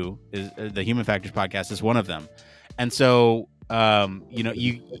 1202 is the Human Factors podcast is one of them. And so,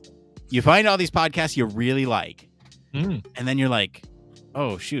 you find all these podcasts you really like, and then you're like,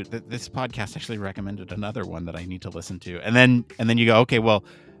 oh shoot, this podcast actually recommended another one that I need to listen to. And then you go, okay, well,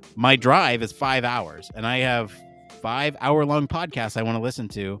 my drive is 5 hours and I have 5 hour-long podcasts I want to listen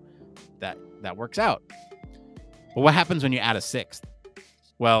to. That works out. But what happens when you add a sixth?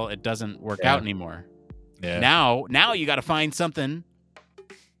 Well, it doesn't work out anymore. Yeah. Now you got to find something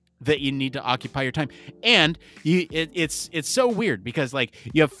that you need to occupy your time. And it's so weird because like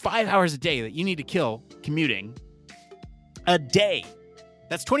you have 5 hours a day that you need to kill commuting a day.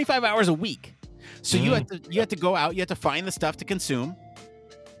 That's 25 hours a week. So you have to go out, you have to find the stuff to consume,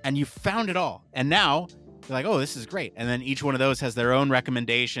 and you found it all. And now you're like, oh, this is great. And then each one of those has their own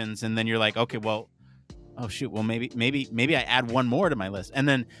recommendations, and then you're like, okay, well, oh shoot, well maybe I add one more to my list. And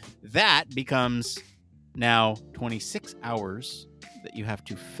then that becomes now 26 hours that you have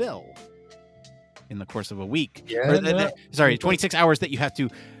to fill in the course of a week. 26 hours that you have to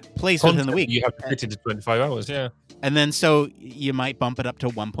place within the week. You have to fit into 25 hours, yeah. And then so you might bump it up to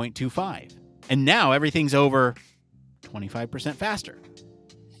 1.25. And now everything's over 25% faster.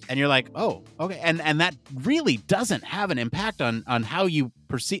 And you're like, oh, okay. And that really doesn't have an impact on how you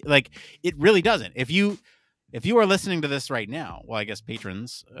perceive. Like, it really doesn't. If you are listening to this right now, well, I guess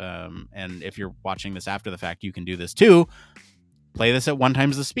patrons, and if you're watching this after the fact, you can do this too. Play this at 1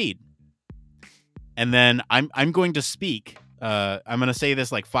 times the speed. And then I'm going to speak. I'm going to say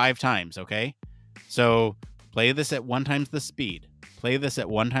this like 5 times, okay? So play this at 1 times the speed. Play this at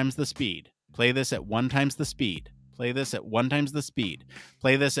 1 times the speed. Play this at 1 times the speed. Play this at 1 times the speed.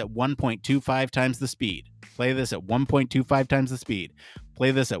 Play this at 1.25 times the speed. Play this at 1.25 times the speed.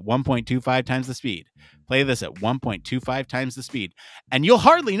 Play this at 1.25 times the speed. Play this at 1.25 times the speed. And you'll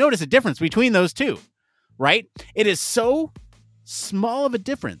hardly notice a difference between those two, right? It is so small of a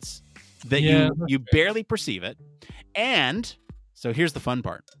difference that you barely perceive it. And so here's the fun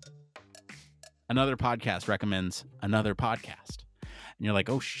part. another podcast recommends another podcast. And you're like,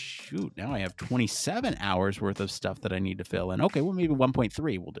 oh, shoot, now I have 27 hours worth of stuff that I need to fill in. Okay, well, maybe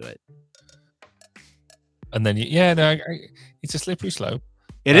 1.3 will do it. And then, it's a slippery slope.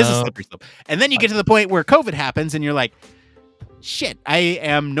 It is a slippery slope. And then you get to the point where COVID happens and you're like, shit, I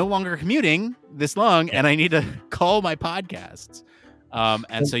am no longer commuting this long and I need to call my podcasts.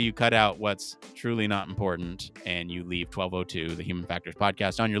 And so you cut out what's truly not important and you leave 1202, the Human Factors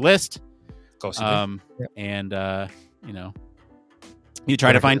podcast, on your list. Of course you do. And, you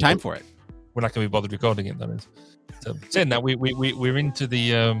try to find time for it. We're not going to be bothered recording it, that is. So saying that, we're into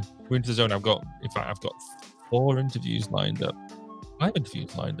the zone. I've got 4 interviews lined up. 5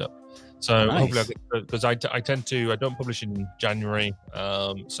 interviews lined up. So nice. Hopefully, because I don't publish in January.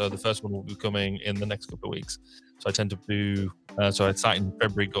 So the first one will be coming in the next couple of weeks. So I tend to do. So I start in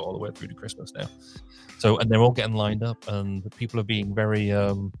February, go all the way through to Christmas now. So and they're all getting lined up, and people are being very,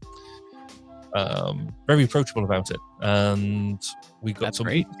 very approachable about it. And we got some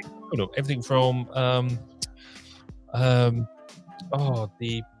great. Everything from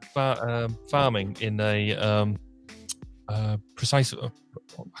farming in a precise. I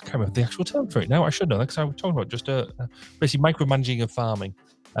can't remember the actual term for it now. I should know that because I was talking about just basically micromanaging of farming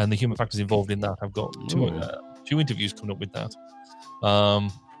and the human factors involved in that. I've got two interviews coming up with that,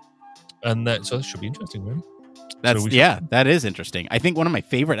 so this should be interesting, really. That is interesting. I think one of my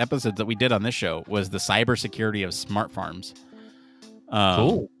favorite episodes that we did on this show was the cybersecurity of smart farms.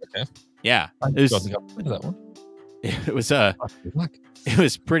 Cool. Okay. Yeah, I don't think I've heard of that one. It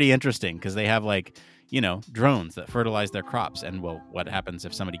was pretty interesting because they have drones that fertilize their crops, and what happens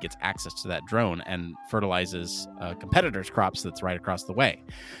if somebody gets access to that drone and fertilizes a competitor's crops that's right across the way?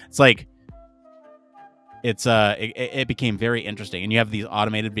 It became very interesting, and you have these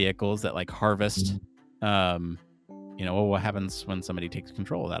automated vehicles that harvest. What happens when somebody takes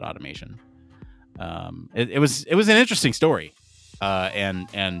control of that automation? It was an interesting story,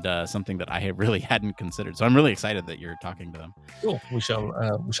 and something that I really hadn't considered. So I'm really excited that you're talking to them. Cool. We shall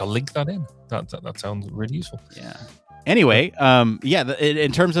link that in. That sounds really useful. Yeah. Anyway,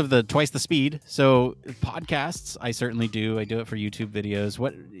 in terms of the twice the speed, so podcasts, I certainly do. I do it for YouTube videos.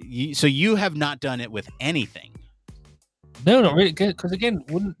 So you have not done it with anything? No, not really. Because again,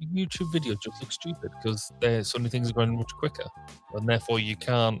 wouldn't YouTube videos just look stupid? Because so many things are going much quicker, and therefore you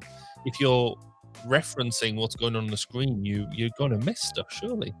can't. If you're referencing what's going on the screen, you're going to miss stuff,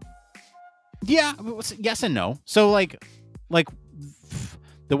 surely. Yeah. Yes and no. So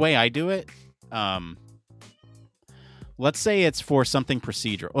the way I do it, let's say it's for something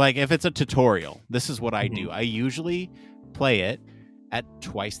procedural. Like if it's a tutorial, this is what I do. I usually play it at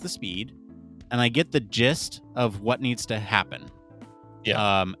twice the speed, and I get the gist of what needs to happen.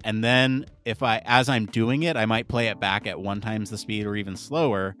 Yeah. And then as I'm doing it, I might play it back at 1 times the speed or even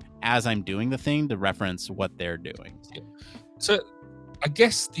slower as I'm doing the thing to reference what they're doing. Yeah. So I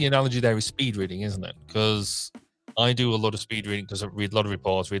guess the analogy there is speed reading, isn't it? Because I do a lot of speed reading because I read a lot of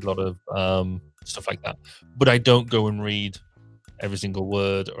reports, read a lot of stuff like that. But I don't go and read every single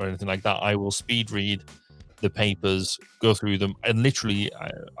word or anything like that. I will speed read the papers, go through them, and literally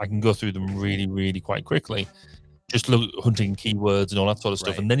I can go through them really, really quite quickly. Just hunting keywords and all that sort of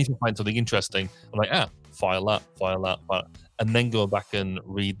stuff. Right. And then if I find something interesting, I'm like, file that, and then go back and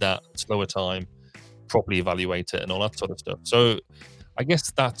read that slower time, properly evaluate it and all that sort of stuff. So I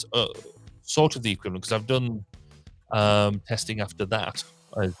guess that's sort of the equivalent, because I've done testing after that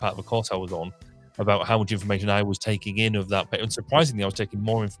as part of a course I was on about how much information I was taking in of that. And surprisingly, I was taking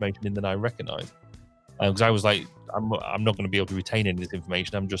more information in than I recognized. Because I was like, I'm not going to be able to retain any of this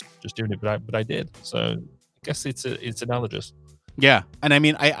information. I'm just doing it, but I did. So I guess it's analogous. Yeah, and I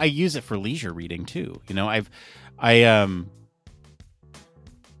mean, I use it for leisure reading too.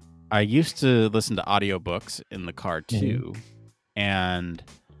 I used to listen to audiobooks in the car too, and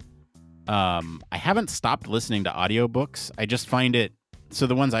I haven't stopped listening to audiobooks. I just find it, so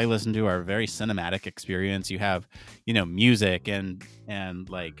the ones I listen to are a very cinematic experience. You have, music and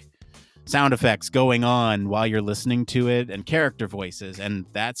like sound effects going on while you're listening to it, and character voices, and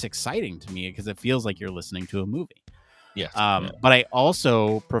that's exciting to me because it feels like you're listening to a movie. Yes. But I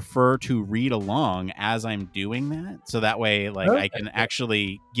also prefer to read along as I'm doing that, so that way, I can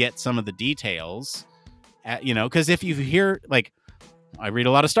actually get some of the details. Because if you hear, I read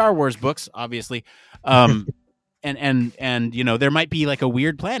a lot of Star Wars books, obviously, and there might be a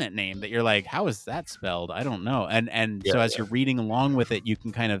weird planet name that you're like, how is that spelled? I don't know. So as you're reading along with it, you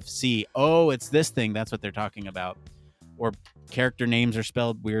can kind of see, oh, it's this thing. That's what they're talking about. Or character names are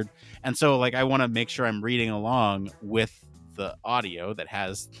spelled weird. And so I want to make sure I'm reading along with the audio that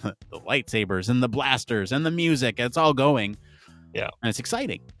has the lightsabers and the blasters and the music. It's all going. Yeah. And it's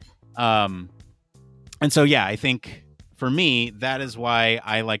exciting. And so, yeah, I think for me, that is why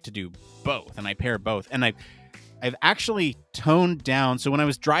I like to do both, and I pair both. And I've actually toned down. So when I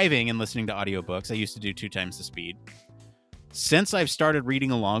was driving and listening to audiobooks, I used to do 2 times the speed. Since I've started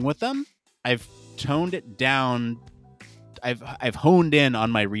reading along with them, I've toned it down. I've honed in on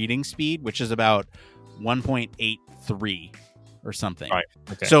my reading speed, which is about 1.83 or something. Right.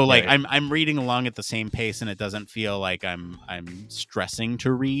 Okay. So like I'm reading along at the same pace, and it doesn't feel like I'm stressing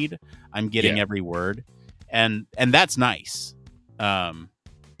to read. I'm getting every word, and that's nice. So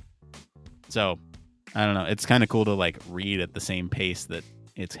I don't know. It's kind of cool to like read at the same pace that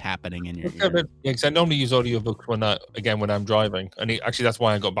it's happening in your ear. Yeah, because I normally use audiobooks when I'm driving, and actually that's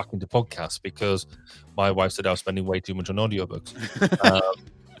why I got back into podcasts, because my wife said I was spending way too much on audiobooks,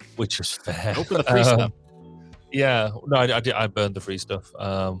 which is fair. Go for the free stuff. Yeah, no, I burned the free stuff.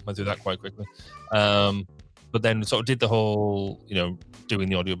 I did that quite quickly, but then sort of did the whole, doing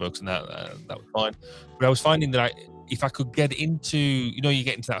the audiobooks, and that was fine. But I was finding that if I could get into, you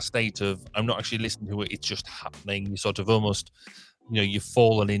get into that state of I'm not actually listening to it; it's just happening. You sort of almost, you've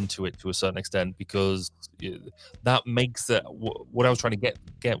fallen into it to a certain extent, because that makes it. What I was trying to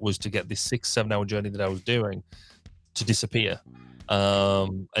get was to get this 6-7 hour journey that I was doing to disappear.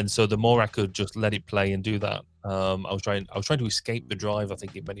 And so the more I could just let it play and do that, I was trying to escape the drive, I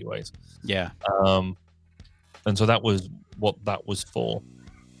think, in many ways. Yeah. And so that was what that was for.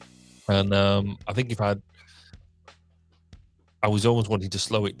 And I think I was always wanting to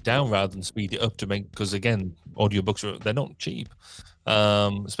slow it down rather than speed it up to make, because again, audiobooks they're not cheap,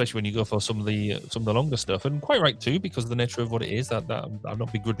 especially when you go for some of the longer stuff, and quite right too, because of the nature of what it is. That I'm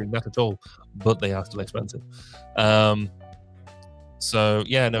not begrudging that at all, but they are still expensive. So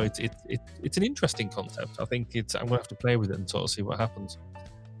yeah, no, it's an interesting concept. I think I'm gonna have to play with it and sort of see what happens.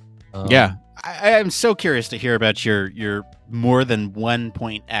 Yeah, I'm so curious to hear about your more than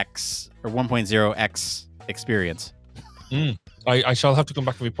 1.x or 1.0x experience. I shall have to come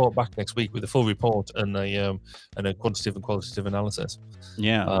back and report back next week with a full report and a quantitative and qualitative analysis.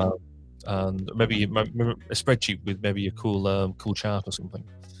 Yeah, and maybe a spreadsheet with maybe a cool chart or something.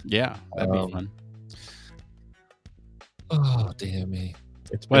 Yeah, that'd be fun. Oh dear me!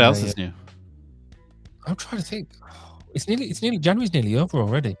 What else is new? I'm trying to think. It's nearly January's nearly over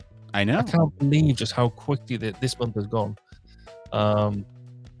already. I know. I can't believe just how quickly this month has gone.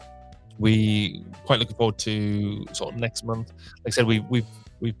 We quite looking forward to sort of next month. Like I said, we've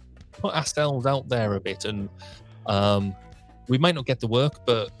put ourselves out there a bit, and we might not get the work,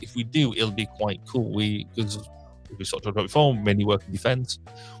 but if we do, it'll be quite cool. Because we sort of talked about before, mainly work in defence.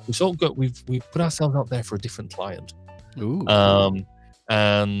 We've put ourselves out there for a different client. Ooh.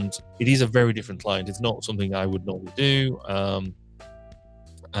 And it is a very different client. It's not something I would normally do.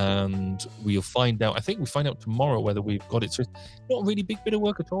 And we'll find out. I think we find out tomorrow whether we've got it. So it's not a really big bit of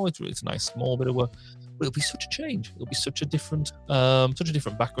work at all. It's a nice small bit of work, but it'll be such a change. It'll be such a different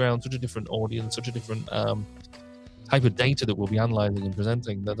background, such a different audience, such a different type of data that we'll be analysing and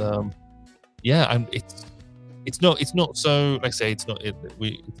presenting. That it's not so, like I say, it's not a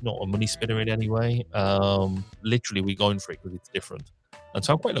money spinner in any way. Literally, we're going for it because it's different, and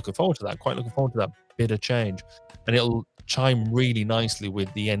so I'm quite looking forward to that. Quite looking forward to that bit of change, and it'll chime really nicely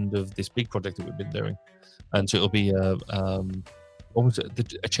with the end of this big project that we've been doing, and so it'll be a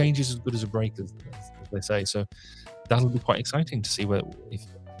change is as good as a break, as they say. So that'll be quite exciting to see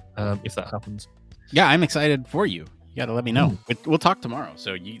if that happens. Yeah, I'm excited for you. You got to let me know. We'll talk tomorrow,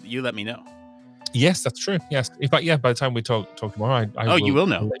 so you let me know. Yes, that's true. Yes, in fact, yeah. By the time we talk tomorrow, you will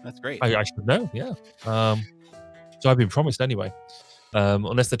know. That's great. I should know. Yeah. So I've been promised anyway,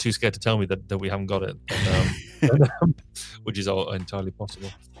 unless they're too scared to tell me that we haven't got it, which is all entirely possible.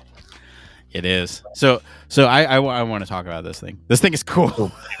 It is. So I want to talk about this thing. This thing is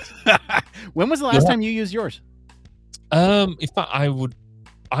cool. When was the last time you used yours? In fact,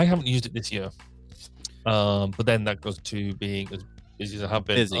 I haven't used it this year. But then that goes to being as busy as I have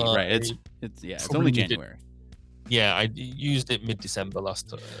been. Busy, right? It's only January. I used it mid-December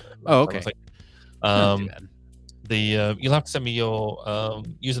last. Oh, okay. You'll have to send me your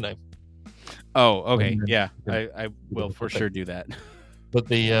username. Oh, okay. Yeah, I will for sure do that.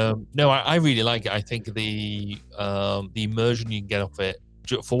 But I really like it. I think the immersion you can get off it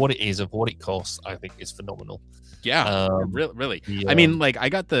for what it is, of what it costs, I think is phenomenal. Yeah, really. I mean, like I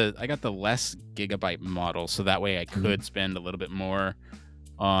got the less gigabyte model, so that way I could spend a little bit more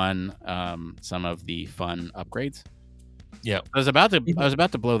on some of the fun upgrades. Yeah, I was about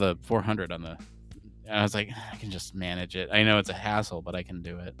to blow the 400 on the. I was like, I can just manage it. I know it's a hassle, but I can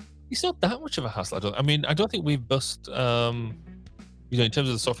do it. It's not that much of a hassle. I don't think we've bust in terms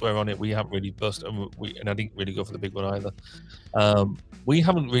of the software on it, we haven't really bust, and I didn't really go for the big one either. We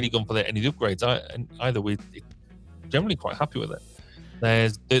haven't really gone for any upgrades either. We're generally quite happy with it.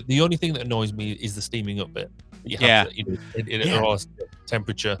 There's the only thing that annoys me is the steaming up bit. You have to, it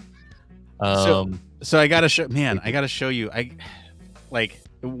temperature. So I gotta show you. I like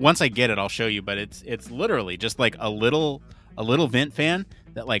once I get it, I'll show you. But it's literally just like a little vent fan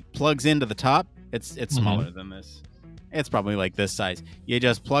that like plugs into the top. It's smaller than this. It's probably like this size. You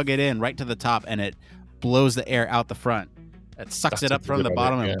just plug it in right to the top, and it blows the air out the front. It sucks it up from the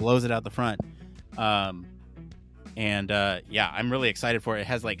bottom and blows it out the front. I'm really excited for it.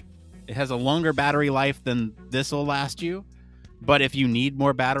 It has a longer battery life than this will last you. But if you need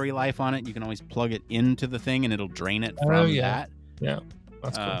more battery life on it, you can always plug it into the thing and it'll drain it from that. Yeah,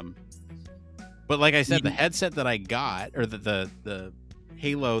 that's cool. But like I said, the headset that I got, or the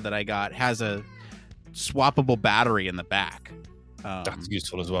Halo that I got, has a swappable battery in the back. That's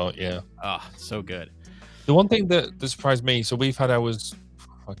useful as well, yeah. Oh, so good. The one thing that surprised me, so we've had ours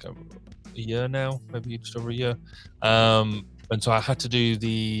like a year now, maybe just over a year. And so I had to do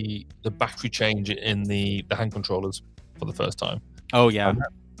the battery change in the hand controllers for the first time. Oh yeah,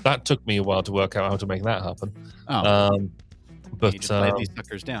 that took me a while to work out how to make that happen. But you just lay these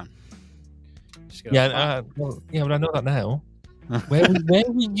suckers down. But I know that now. Where were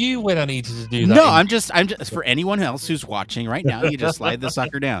you when I needed to do that? No, I'm just for anyone else who's watching right now, you just slide the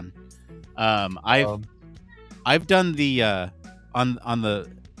sucker down. I've done the on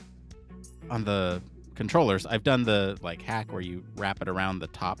the controllers, I've done the like hack where you wrap it around the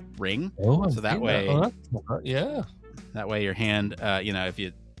top ring. So that way, that way your hand, if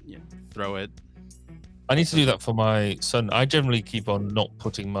you throw it. I need to do that for my son. I generally keep on not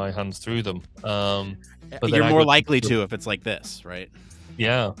putting my hands through them. But you're more likely to if it's like this, right?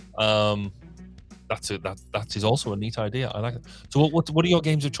 Yeah. That is also a neat idea. I like it. So what are your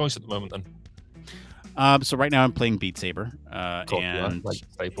games of choice at the moment then? So right now I'm playing Beat Saber, I've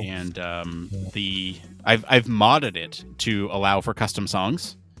modded it to allow for custom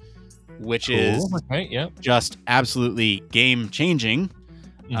songs, which is just absolutely game changing.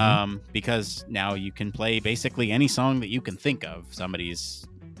 Because now you can play basically any song that you can think of. Somebody's,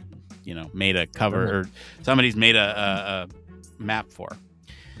 made a cover or somebody's made a map for.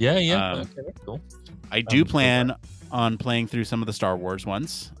 Okay, that's cool. I do plan on playing through some of the Star Wars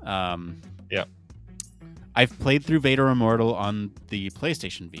ones. I've played through Vader Immortal on the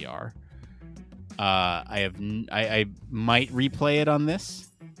PlayStation VR. I might replay it on this.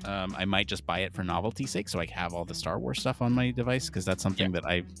 I might just buy it for novelty's sake, so I have all the Star Wars stuff on my device, because that's something that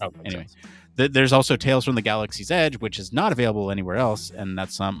anyway. There's also Tales from the Galaxy's Edge, which is not available anywhere else, and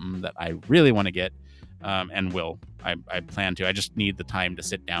that's something that I really want to get, and will. I plan to. I just need the time to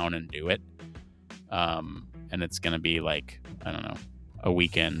sit down and do it. And it's going to be like, I don't know, a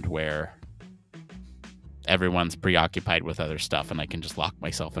weekend where everyone's preoccupied with other stuff, and I can just lock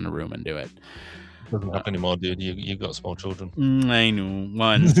myself in a room and do it. Doesn't happen anymore, dude. You got small children. I know.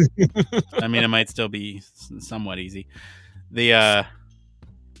 One. I mean, it might still be somewhat easy. The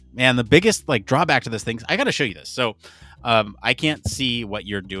biggest drawback to this thing, I got to show you this. So, I can't see what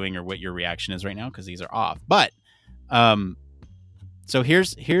you're doing or what your reaction is right now because these are off. But, so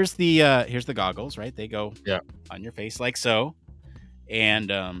here's the goggles, right? They go on your face like so,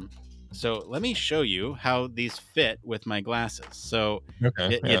 and so let me show you how these fit with my glasses. So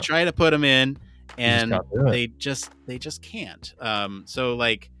you try to put them in, and they just can't. So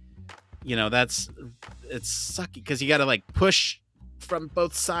it's sucky because you got to push from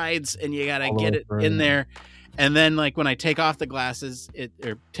both sides, and you got to get it in there. And then when I take off the glasses,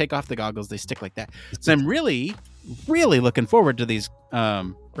 take off the goggles, they stick like that. So I'm really, really looking forward to these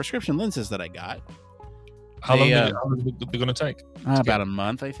prescription lenses that I got. How long are they going to take? About a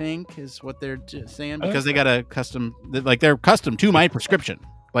month, I think, is what they're saying, because they got a custom, they're custom to my prescription.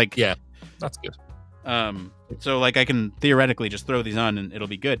 That's good. So I can theoretically just throw these on and it'll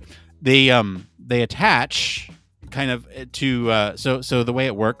be good. They attach kind of to so the way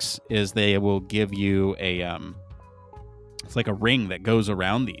it works is they will give you a it's like a ring that goes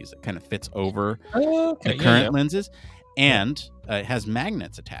around these. It kind of fits over the current lenses, and it has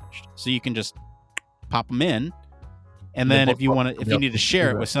magnets attached, so you can just pop them in, and then if you need to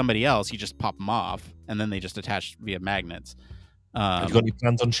share it with somebody else, you just pop them off, and then they just attach via magnets. Have you got any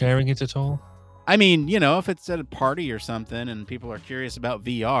plans on sharing it at all? I mean, if it's at a party or something and people are curious about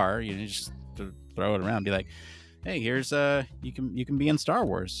VR, you just throw it around, be like, hey, here's you can be in Star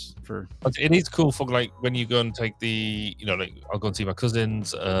Wars for. It is cool for when you go and take the I'll go and see my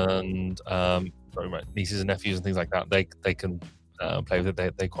cousins and my nieces and nephews and things like that. They can play with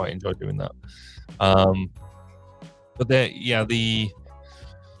it. They quite enjoy doing that. But the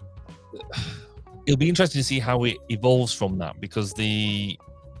it'll be interesting to see how it evolves from that, because I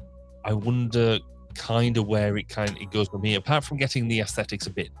wonder kind of where it goes from here, apart from getting the aesthetics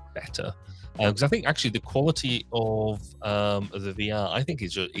a bit better, because I think actually the quality of the VR I think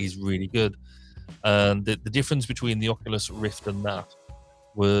is really good, and the difference between the Oculus Rift and that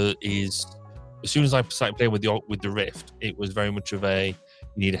is, as soon as I started playing with the Rift, it was very much of a, you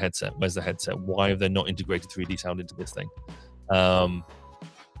need a headset. Where's the headset? Why have they not integrated 3D sound into this thing?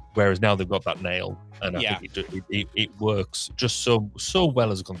 Whereas now they've got that nailed, and I think it works just so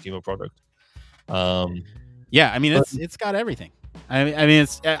well as a consumer product. Yeah, I mean, it's got everything. I mean,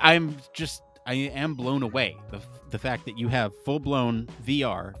 I am blown away the fact that you have full blown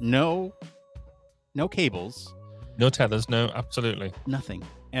VR, no cables, no tethers, no, absolutely nothing,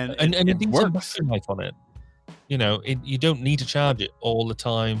 and it works. Battery life on it. You know, you don't need to charge it all the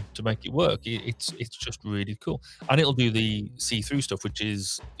time to make it work. It's just really cool, and it'll do the see-through stuff, which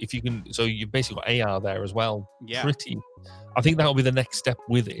is, if you can. So you basically got AR there as well. Yeah. I think that'll be the next step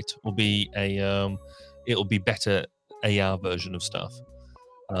with it. Will be it'll be better AR version of stuff.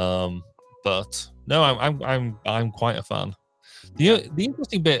 But no, I'm quite a fan. The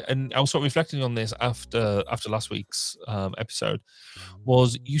interesting bit, and I was sort of reflecting on this after last week's episode,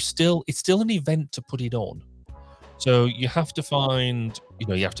 was it's still an event to put it on. So you have to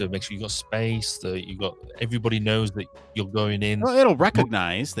you have to make sure you got space, that everybody knows that you're going in. Well, it'll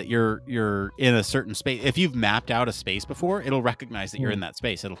recognize that you're in a certain space. If you've mapped out a space before, it'll recognize that you're in that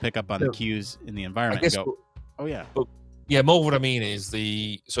space. It'll pick up on the cues in the environment and go, oh yeah. Yeah, more what I mean is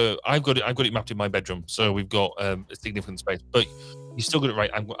so I've got it mapped in my bedroom, so we've got a significant space, but you still got it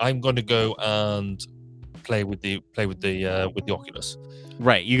right. I'm going to go and play with the Oculus.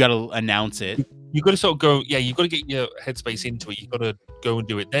 Right, you got to announce it. You've got to sort of go, you've got to get your headspace into it. You've got to go and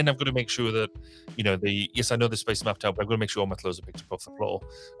do it. Then I've got to make sure that, yes, I know the space is mapped out, but I've got to make sure all my clothes are picked up off the floor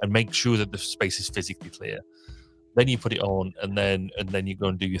and make sure that the space is physically clear. Then you put it on, and then you go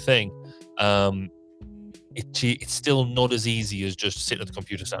and do your thing. It's still not as easy as just sitting at the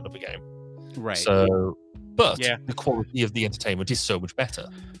computer, starting up a game. Right. So, but the quality of the entertainment is so much better.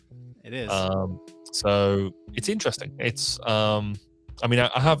 It is. So it's interesting. It's I mean,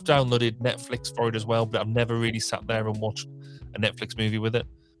 I have downloaded Netflix for it as well, but I've never really sat there and watched a Netflix movie with it.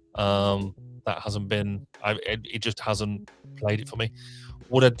 That hasn't been, it just hasn't played it for me.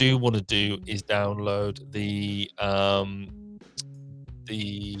 What I do want to do is download the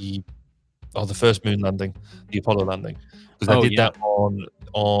first moon landing, the Apollo landing, because I did that on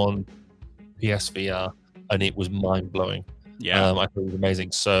PSVR, and it was mind blowing. Yeah, I thought it was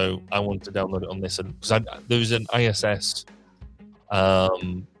amazing. So I wanted to download it on this, and because there was an ISS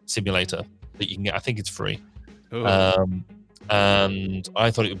simulator that you can get. I think it's free. And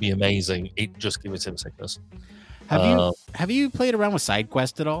I thought it would be amazing. It just gives him sickness. Have you played around with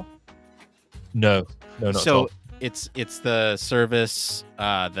SideQuest at all? No, not at all. It's the service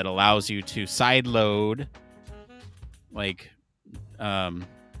that allows you to sideload, like,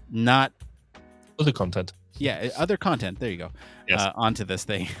 not other content. Yeah, other content. There you go. Yes. Onto this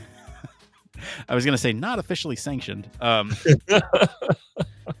thing. I was gonna say not officially sanctioned.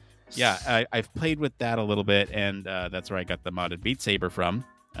 Yeah, I've played with that a little bit, and that's where I got the modded Beat Saber from.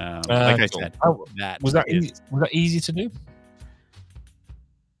 Like I said, was that easy to do?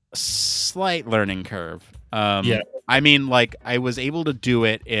 Slight learning curve. I mean, like, I was able to do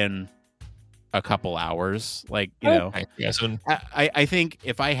it in a couple hours. Like, I think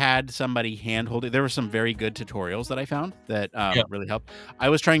if I had somebody hand hold it, there were some very good tutorials that I found that really helped. I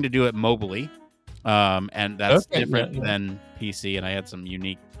was trying to do it mobily, and that's different than PC, and I had some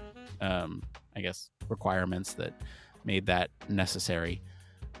unique, I guess, requirements that made that necessary.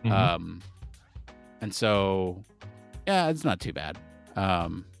 And so, yeah, it's not too bad.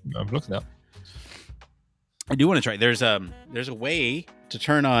 I'm looking up. I do want to try. There's a way to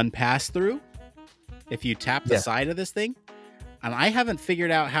turn on pass through if you tap the side of this thing, and I haven't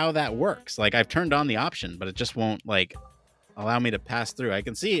figured out how that works. Like, I've turned on the option, but it just won't like allow me to pass through. I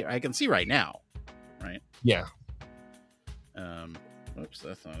can see right now, right? Yeah. Oops,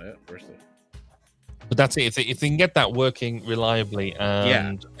 that's not it. Where's the? But that's it. If they can get that working reliably,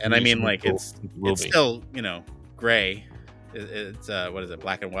 and I mean, like, it's still gray. It's what is it,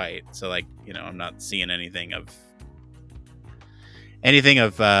 black and white, so, like, I'm not seeing anything of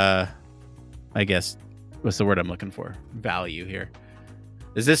I guess, what's the word I'm looking for, value here.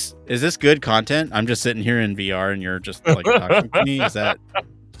 Is this good content? I'm just sitting here in VR and you're just like talking to me. Is that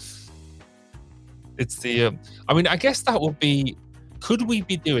it's the I mean, I guess that would be, could we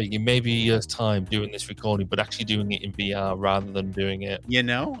be doing in maybe a year's time doing this recording, but actually doing it in VR rather than doing it?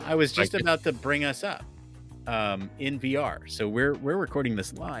 I was just about to bring us up. in VR. So we're recording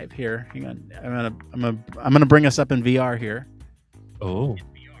this live here. Hang on, I'm gonna bring us up in VR here. Oh.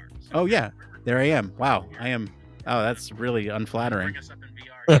 Oh yeah, there I am. Wow, I am. Oh, that's really unflattering.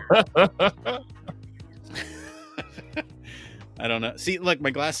 I don't know. See, look,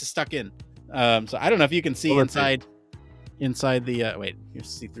 my glass is stuck in. So I don't know if you can see inside the. Wait, you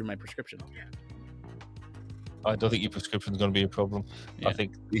see through my prescription. I don't think your prescription is going to be a problem. Yeah. I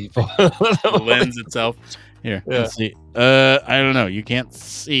think the lens itself. Here, yeah. let's see. I don't know. You can't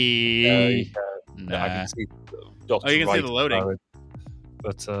see. Nah. I can see. You can see the loading.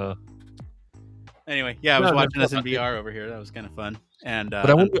 But anyway, yeah, I was watching this in VR over here. That was kind of fun. And but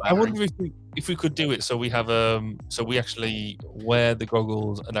I wonder if we could do it so we have so we actually wear the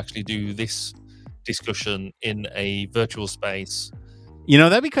goggles and actually do this discussion in a virtual space. You know,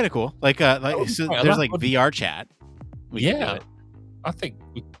 that'd be kind of cool. Like there's like VR chat. Yeah, I think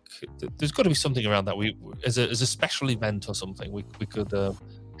there's got to be something around that. We as a special event or something. We could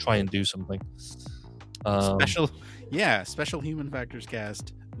try and do something. Special Human Factors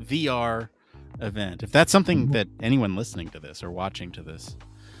Cast VR event. If that's something that anyone listening to this or watching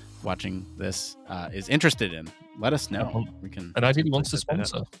this is interested in, let us know. We can. And ideally wants to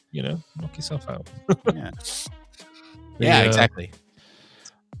sponsor. Knock yourself out. Yeah, exactly.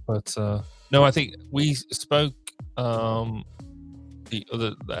 But no, I think we spoke the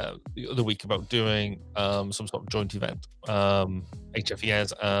other week about doing some sort of joint event,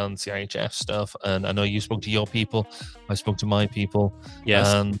 HFES and CIHF stuff. And I know you spoke to your people. I spoke to my people.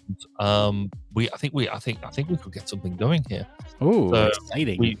 Yes. And I think we could get something going here. Oh,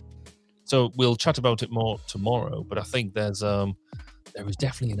 exciting! So we'll chat about it more tomorrow. But I think there is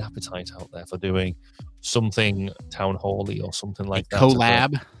definitely an appetite out there for doing something town hall-y or something like that.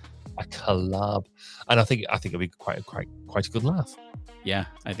 A collab, and I think it'll be quite a good laugh. Yeah,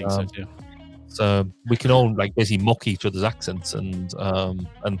 I think so too. So we can all like basically mock each other's accents and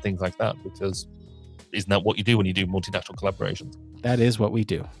things like that, because isn't that what you do when you do multinational collaborations? That is what we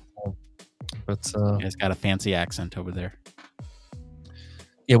do. But it's got a fancy accent over there.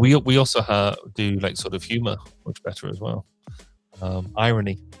 Yeah, we also do like sort of humor much better as well.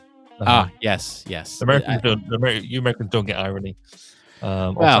 Irony. Yes. You Americans don't get irony.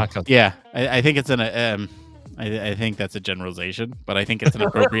 Yeah, I think it's I think that's a generalization, but I think it's an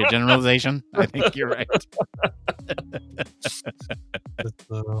appropriate generalization. I think you're right.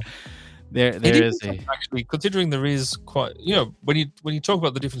 There is actually, considering there is quite, when you talk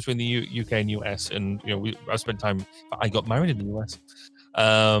about the difference between the UK and US, and I spent time. I got married in the US,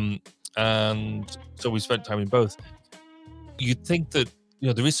 and so we spent time in both. You'd think that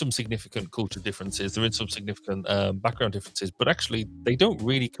there is some significant culture differences, there is some significant background differences, but actually they don't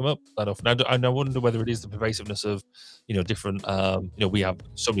really come up that often. I wonder whether it is the pervasiveness of, different, we have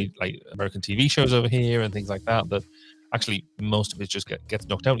so many like American TV shows over here and things like that actually most of it just gets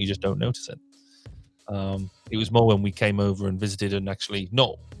knocked out and you just don't notice it. It was more when we came over and visited, and actually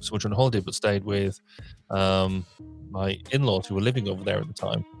not so much on holiday, but stayed with my in-laws who were living over there at the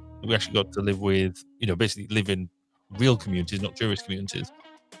time. We actually got to live with, basically live in real communities, not tourist communities.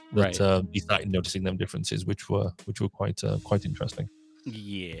 That you started noticing them differences, which were quite interesting.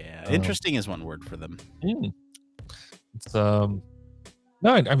 Yeah, interesting is one word for them. It's, no,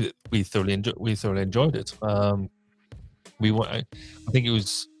 I mean, we thoroughly enjoyed it. I think it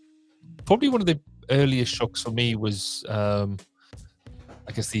was probably one of the earliest shocks for me was, I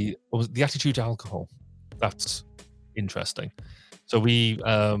guess the attitude to alcohol. That's interesting. So we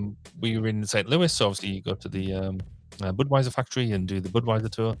were in St. Louis. So obviously you go to the Budweiser factory and do the Budweiser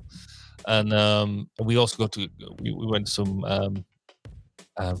tour, and we also we went to some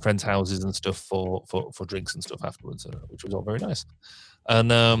friends' houses and stuff for drinks and stuff afterwards, which was all very nice.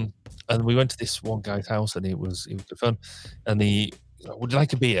 And we went to this one guy's house, and it was good fun. And he, would you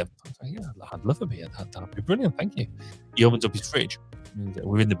like a beer? I was like, yeah, I'd love a beer. That'd be brilliant, thank you. He opens up his fridge.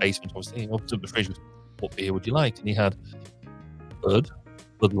 We're in the basement, obviously. He opens up the fridge. What beer would you like? And he had Bud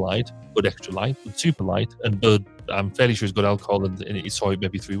Light, Bud Extra Light, Bud Super Light, and Bud. I'm fairly sure it's got alcohol, and he saw it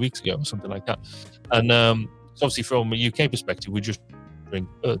maybe 3 weeks ago or something like that. And so obviously, from a UK perspective, we just drink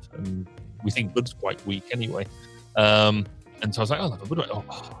Bud, and we think Bud's quite weak anyway. And so I was like, "Oh, Bud." Oh,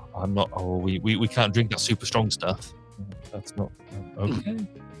 I'm not. Oh, we can't drink that super strong stuff. That's not okay.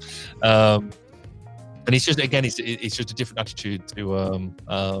 And it's just, again, it's just a different attitude to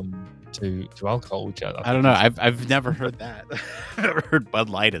alcohol, which I don't know. I've never heard that. I've never heard Bud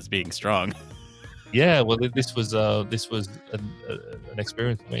Light as being strong. Yeah, well, this was an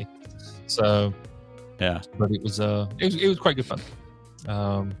experience for me. So yeah, but it was quite good fun.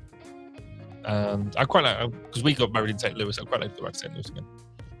 And I quite like, because we got married in St. Louis. I quite like to go back to St. Louis again.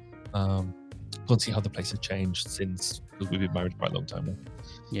 can't see how the place has changed since, because we've been married quite a long time now.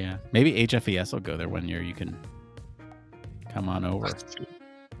 Yeah, maybe HFES will go there one year. You can come on over. That's true.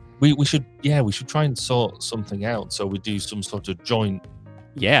 We should try and sort something out. So we do some sort of joint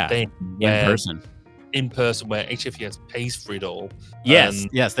thing in person where HFES pays for it all. Yes,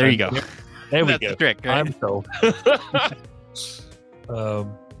 there you go. There we That's go. the trick, right? I'm told.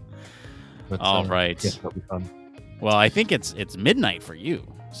 All right. Yeah, that'll be fun. Well, I think it's midnight for you.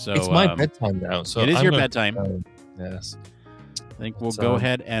 So it's my bedtime now. So it is I'm your gonna, bedtime. Yes. I think we'll go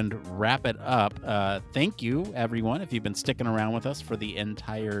ahead and wrap it up. Thank you, everyone, if you've been sticking around with us for the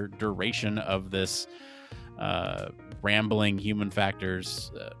entire duration of this rambling human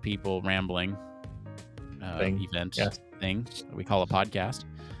factors, people rambling event thing that we call a podcast.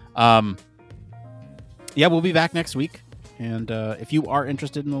 Yeah, we'll be back next week. And if you are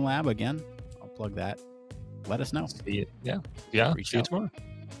interested in the lab, again, I'll plug that. Let us know. See you tomorrow.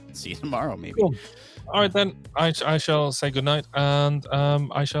 See you tomorrow, maybe. Cool. All right, then. I shall say goodnight, and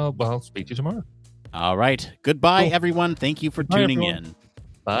I shall, speak to you tomorrow. All right. Goodbye, everyone. Thank you for tuning in.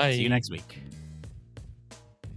 Bye. See you next week.